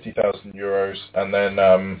around €50,000, and then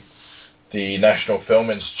the National Film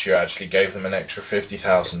Institute actually gave them an extra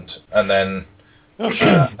 €50,000, and then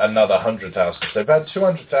another €100,000. So they've had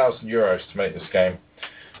 €200,000 to make this game,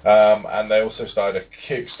 and they also started a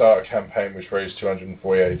Kickstarter campaign which raised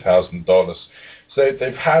 $248,000. So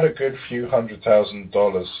they've had a good few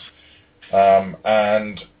 $100,000,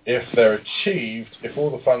 and if they're achieved, if all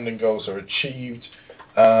the funding goals are achieved,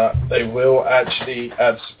 they will actually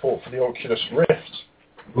add support for the Oculus Rift.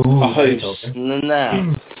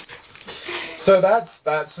 So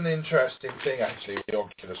that's an interesting thing, actually. The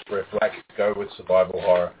Oculus Rift, like, go with survival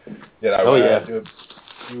horror. You know,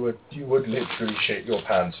 you would literally shit your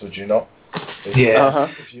pants, would you not? If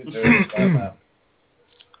you do it like that.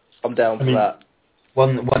 I'm down for that.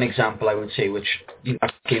 One example I would say, which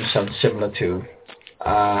that game sounds similar to,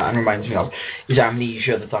 and reminds me of, is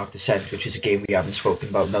Amnesia: The Dark Descent, which is a game we haven't spoken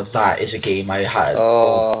about. Now that is a game I had.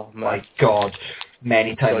 Oh my god,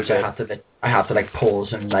 many times I had to like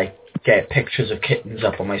pause and like get pictures of kittens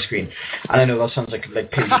up on my screen. And I know that sounds like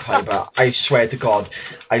PewDiePie, but I swear to God,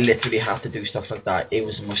 I literally have to do stuff like that. It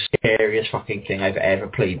was the most scariest fucking thing I've ever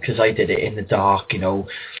played, because I did it in the dark, you know,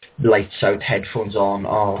 lights out, headphones on.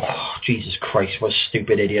 Oh, Jesus Christ, what a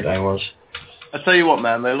stupid idiot I was. I tell you what,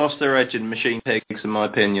 man, they lost their edge in Machine Pigs, in my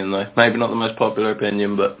opinion, though. Maybe not the most popular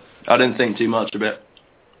opinion, but I didn't think too much of it.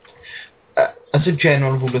 As a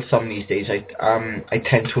general rule of thumb these days, I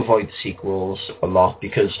tend to avoid the sequels a lot,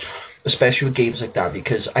 because, especially with games like that,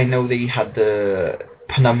 because I know they had the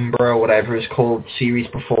Penumbra or whatever it's called series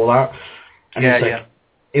before that, and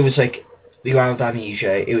it was like you had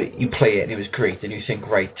Amnesia, you play it and it was great, and you think,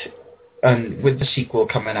 right, and with the sequel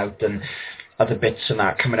coming out and other bits and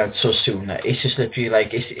that coming out so soon, it's just literally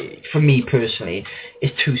like, for me personally,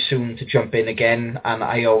 it's too soon to jump in again. And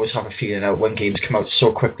I always have a feeling that when games come out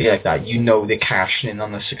so quickly like that, you know they're cashing in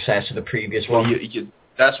on the success of the previous one.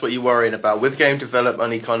 That's what you're worrying about. With game development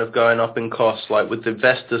only kind of going up in costs, like with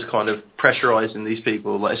investors kind of pressurising these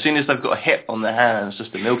people, like as soon as they've got a hit on their hands,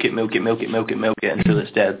 just to milk it until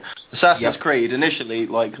it's dead. Assassin's Creed, initially,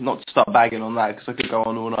 like, not to start bagging on that because I could go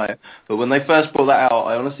on all night, but when they first brought that out,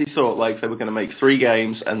 I honestly thought like they were going to make 3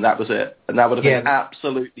 games and that was it. And that would have been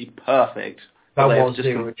absolutely perfect. That was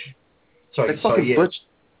the original.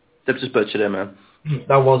 They've just butchered it, man.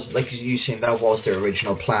 That was, like you saying, that was their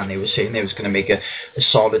original plan. They were saying they was going to make a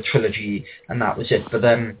solid trilogy, and that was it. But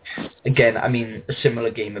then, again, I mean, a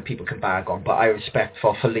similar game that people can bag on, but I respect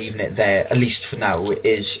for leaving it there, at least for now,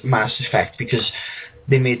 is Mass Effect, because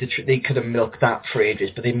they made they could have milked that for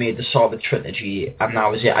ages, but they made the solid trilogy, and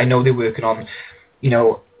that was it. I know they're working on, you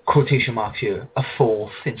know, quotation marks here, a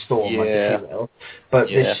fourth installment, if you will. But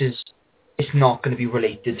it's not going to be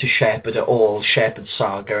related to Shepard at all. Shepard's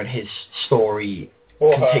saga and his story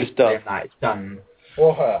contains that it's done.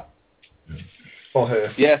 Or her. Or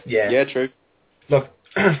her. Yeah, true. Look,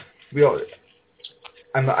 I'm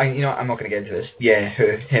not going to get into this. Yeah,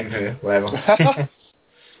 her, him, her, whatever.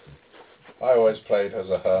 I always played as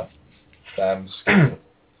a her. Damn skill.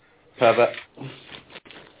 Pervert.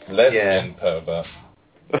 Lesbian pervert.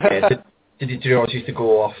 Yeah, did you always used to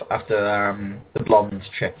go off after the blonde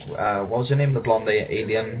chick? What was her name? The blonde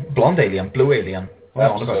alien? Blue alien.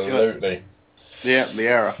 Absolutely. Yeah,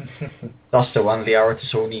 Liara. That's the one, Liara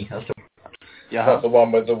Tassoni. That's the one. Yeah. Not the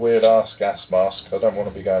one with the weird ass gas mask. I don't want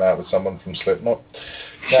to be going out with someone from Slipknot.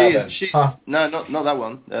 No, not that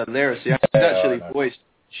one. Liara.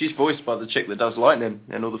 She's voiced by the chick that does Lightning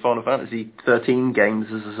in all the Final Fantasy 13 games.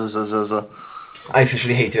 I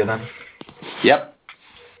officially hate her then. Yep.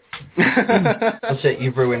 That's it,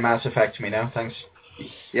 you've ruined Mass Effect for me now, thanks.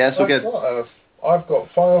 Yeah, it's all good. I've got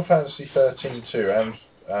Final Fantasy 13 2 and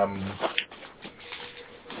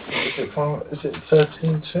is it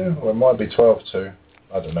 13 2? Or it might be 12 2.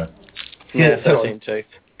 I don't know. Yeah, 13 2.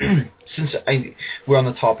 Since we're on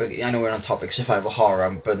the topic, I know we're on the topic survival horror,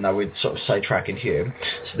 but now we're sort of sidetracking here.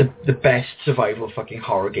 So the best survival fucking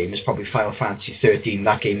horror game is probably Final Fantasy 13.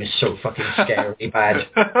 That game is so fucking scary bad.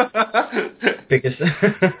 Biggest.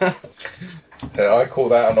 Yeah, I call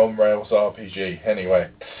that an on-rails RPG. Anyway.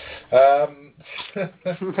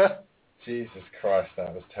 Jesus Christ,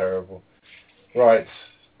 that was terrible. Right.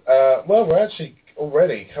 Well, we're actually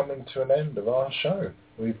already coming to an end of our show.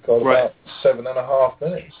 We've got about 7.5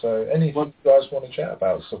 minutes, so anything you guys want to chat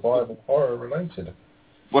about, survival horror related?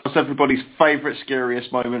 What's everybody's favourite,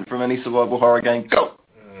 scariest moment from any survival horror game? Go!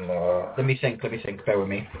 Let me think, bear with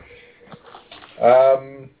me.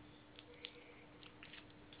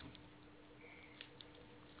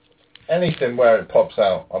 Anything where it pops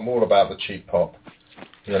out. I'm all about the cheap pop.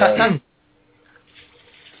 You know?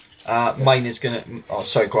 Mine is gonna... Oh,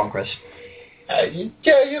 sorry, go on, Chris.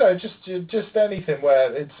 Just anything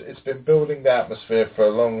where it's been building the atmosphere for a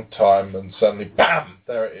long time and suddenly, BAM!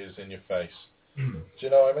 There it is in your face. Do you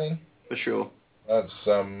know what I mean? For sure. That's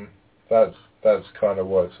kind of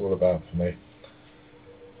what it's all about for me.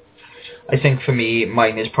 I think for me,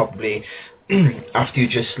 mine is probably after you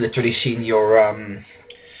just literally seen your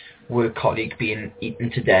work colleague being eaten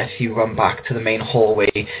to death, you run back to the main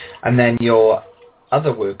hallway, and then your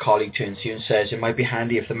other work colleague turns to you and says, "It might be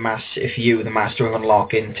handy if you, the master of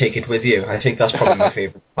unlocking, take it with you." I think that's probably my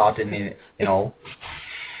favourite part in all.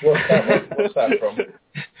 What's that from?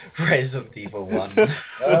 Resident Evil 1.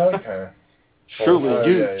 Okay. Surely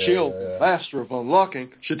the master of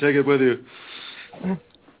unlocking, should take it with you.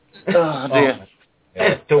 Oh dear.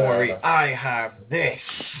 Don't worry, I have this.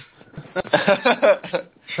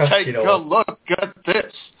 Take a look at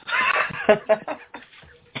this.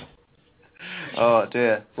 Oh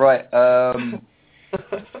dear. Right. Have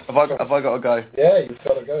I got to go? Yeah, you've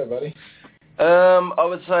got to go, buddy. I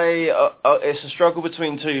would say it's a struggle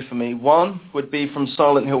between two for me. One would be from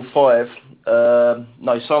Silent Hill 5.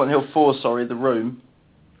 Silent Hill 4. Sorry, The Room.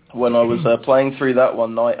 When I was playing through that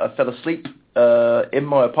one night, I fell asleep in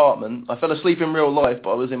my apartment. I fell asleep in real life,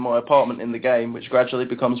 but I was in my apartment in the game, which gradually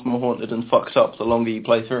becomes more haunted and fucked up the longer you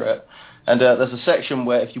play through it. And there's a section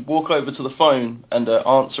where if you walk over to the phone and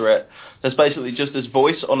answer it, there's basically just this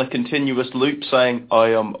voice on a continuous loop saying, "I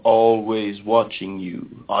am always watching you.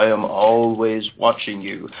 I am always watching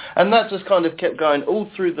you." And that just kind of kept going all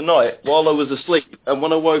through the night while I was asleep. And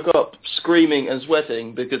when I woke up screaming and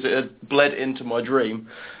sweating because it had bled into my dream,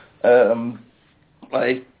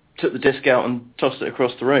 I took the disc out and tossed it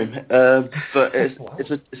across the room. But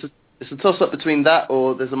it's a toss-up between that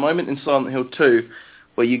or there's a moment in Silent Hill 2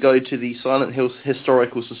 where you go to the Silent Hill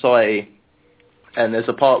Historical Society, and there's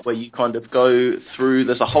a part where you kind of go through,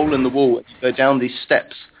 there's a hole in the wall, and you go down these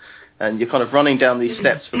steps, and you're kind of running down these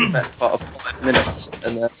steps for the best part of 5 minutes,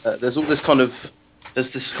 and there's this kind of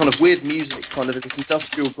weird music, kind of this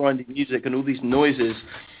industrial grinding music, and all these noises,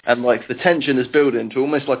 and like the tension is building to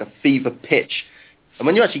almost like a fever pitch, and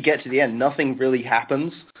when you actually get to the end, nothing really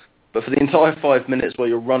happens. But for the entire 5 minutes while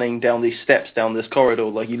you're running down these steps, down this corridor,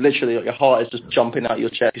 like you literally, like your heart is just jumping out your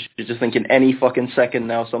chest. You're just thinking any fucking second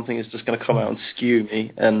now something is just going to come out and skew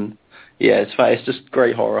me. And yeah, it's just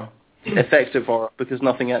great horror. Effective horror, because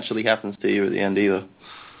nothing actually happens to you at the end either.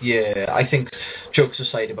 Yeah, I think, jokes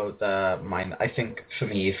aside about mine, I think for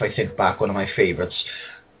me, if I think back, one of my favourites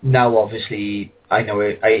now obviously I know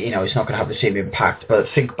it's not going to have the same impact, but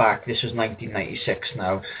think back, this was 1996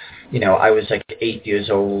 now. I was like 8 years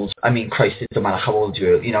old. I mean, Christ, it doesn't matter how old you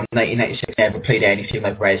are. 1996, I never played anything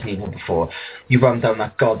like Resident Evil before. You run down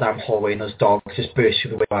that goddamn hallway and those dogs just burst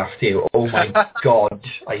through the window after you. Oh my God,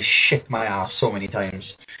 I shit my ass so many times.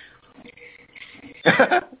 You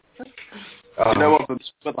know what?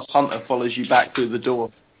 But the hunter follows you back through the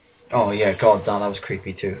door. Oh yeah, God, damn, that was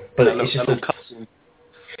creepy too. But it's just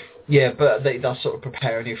yeah, but that's sort of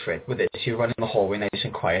preparing you for it. With it, you're running the hallway nice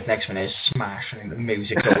and quiet. Next one is smash, and the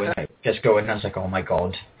music just going. And I was like, oh my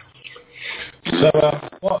God.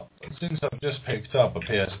 So, since I've just picked up a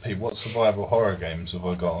PSP, what survival horror games have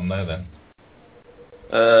I got on there then?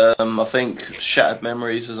 I think Shattered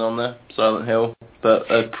Memories is on there, Silent Hill, but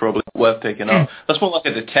probably worth picking up. That's more like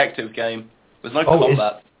a detective game. There's no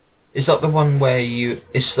combat. Is that the one where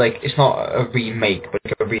it's not a remake, but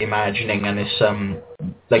a reimagining, and it's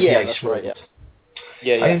the Ice World? Right,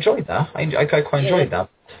 yeah. I enjoyed that. I quite enjoyed that.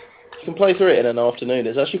 You can play through it in an afternoon.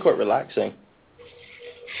 It's actually quite relaxing.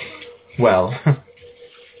 Well.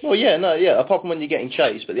 Well, apart from when you're getting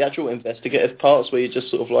chased, but the actual investigative parts where you're just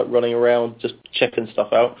sort of like running around, just checking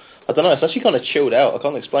stuff out. I don't know, it's actually kind of chilled out. I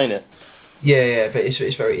can't explain it. Yeah, but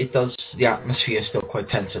the atmosphere is still quite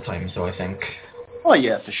tense at times, though, I think. Oh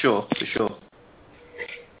yeah, for sure.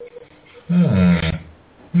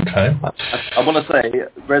 Okay. I want to say,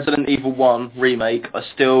 Resident Evil 1 Remake, I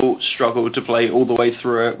still struggle to play all the way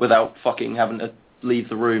through it without fucking having to leave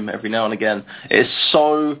the room every now and again. It's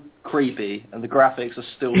so creepy, and the graphics are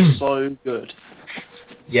still so good.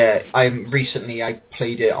 Yeah, I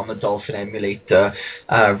played it on the Dolphin emulator,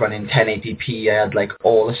 running 1080p. I had like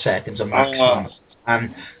all the settings on maximum.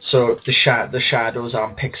 And so the shadows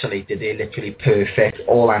aren't pixelated, they're literally perfect,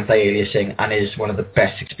 all anti-aliasing, and is one of the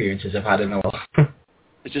best experiences I've had in a while.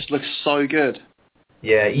 It just looks so good.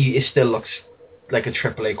 Yeah, it still looks like a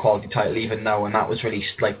AAA quality title even now, and that was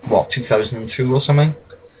released 2002 or something?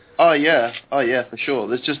 Oh yeah, for sure.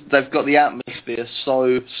 They've got the atmosphere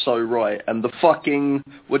so right, and the fucking,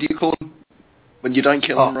 what do you call them? When you don't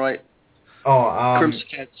kill them right?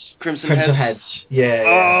 Crimson Heads. Yeah.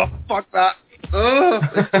 Oh, fuck that.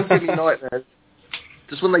 They still give me nightmares.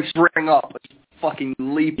 Just when they spring up, they fucking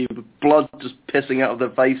leave you with blood just pissing out of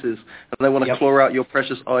their faces, and they want to claw out your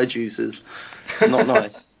precious eye juices. Not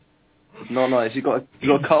nice. Not nice. You got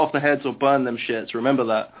to cut off their heads or burn them shits. Remember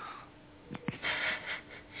that.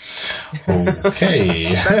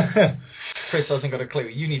 Okay. Chris hasn't got a clue.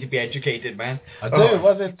 You need to be educated, man. I do.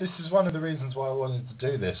 Well, this is one of the reasons why I wanted to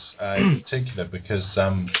do this in particular, because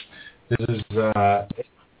this is a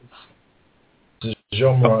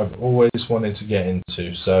genre I've always wanted to get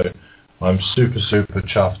into, so I'm super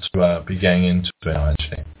chuffed to be getting into it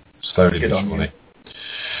actually, slowly but surely.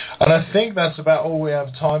 And I think that's about all we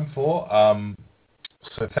have time for.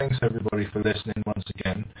 So thanks everybody for listening once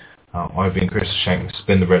again. I've been Chris Shanks. It's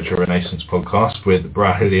been the Retro Renaissance podcast with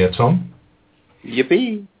Brahilia Tom.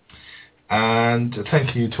 Yippee! And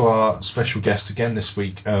thank you to our special guest again this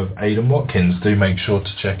week of Aydan Watkins. Do make sure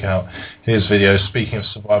to check out his videos. Speaking of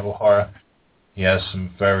survival horror, he has some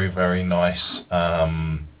very, very nice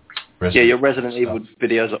your Resident Evil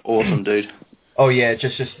videos are awesome, dude. Oh yeah,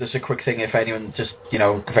 just a quick thing, if anyone,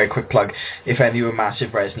 a very quick plug, if any of you are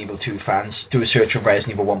massive Resident Evil 2 fans, do a search of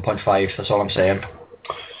Resident Evil 1.5, that's all I'm saying.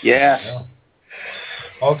 Yeah.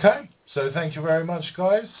 Okay, so thank you very much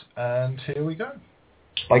guys, and here we go.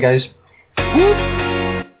 Bye guys. Whoop.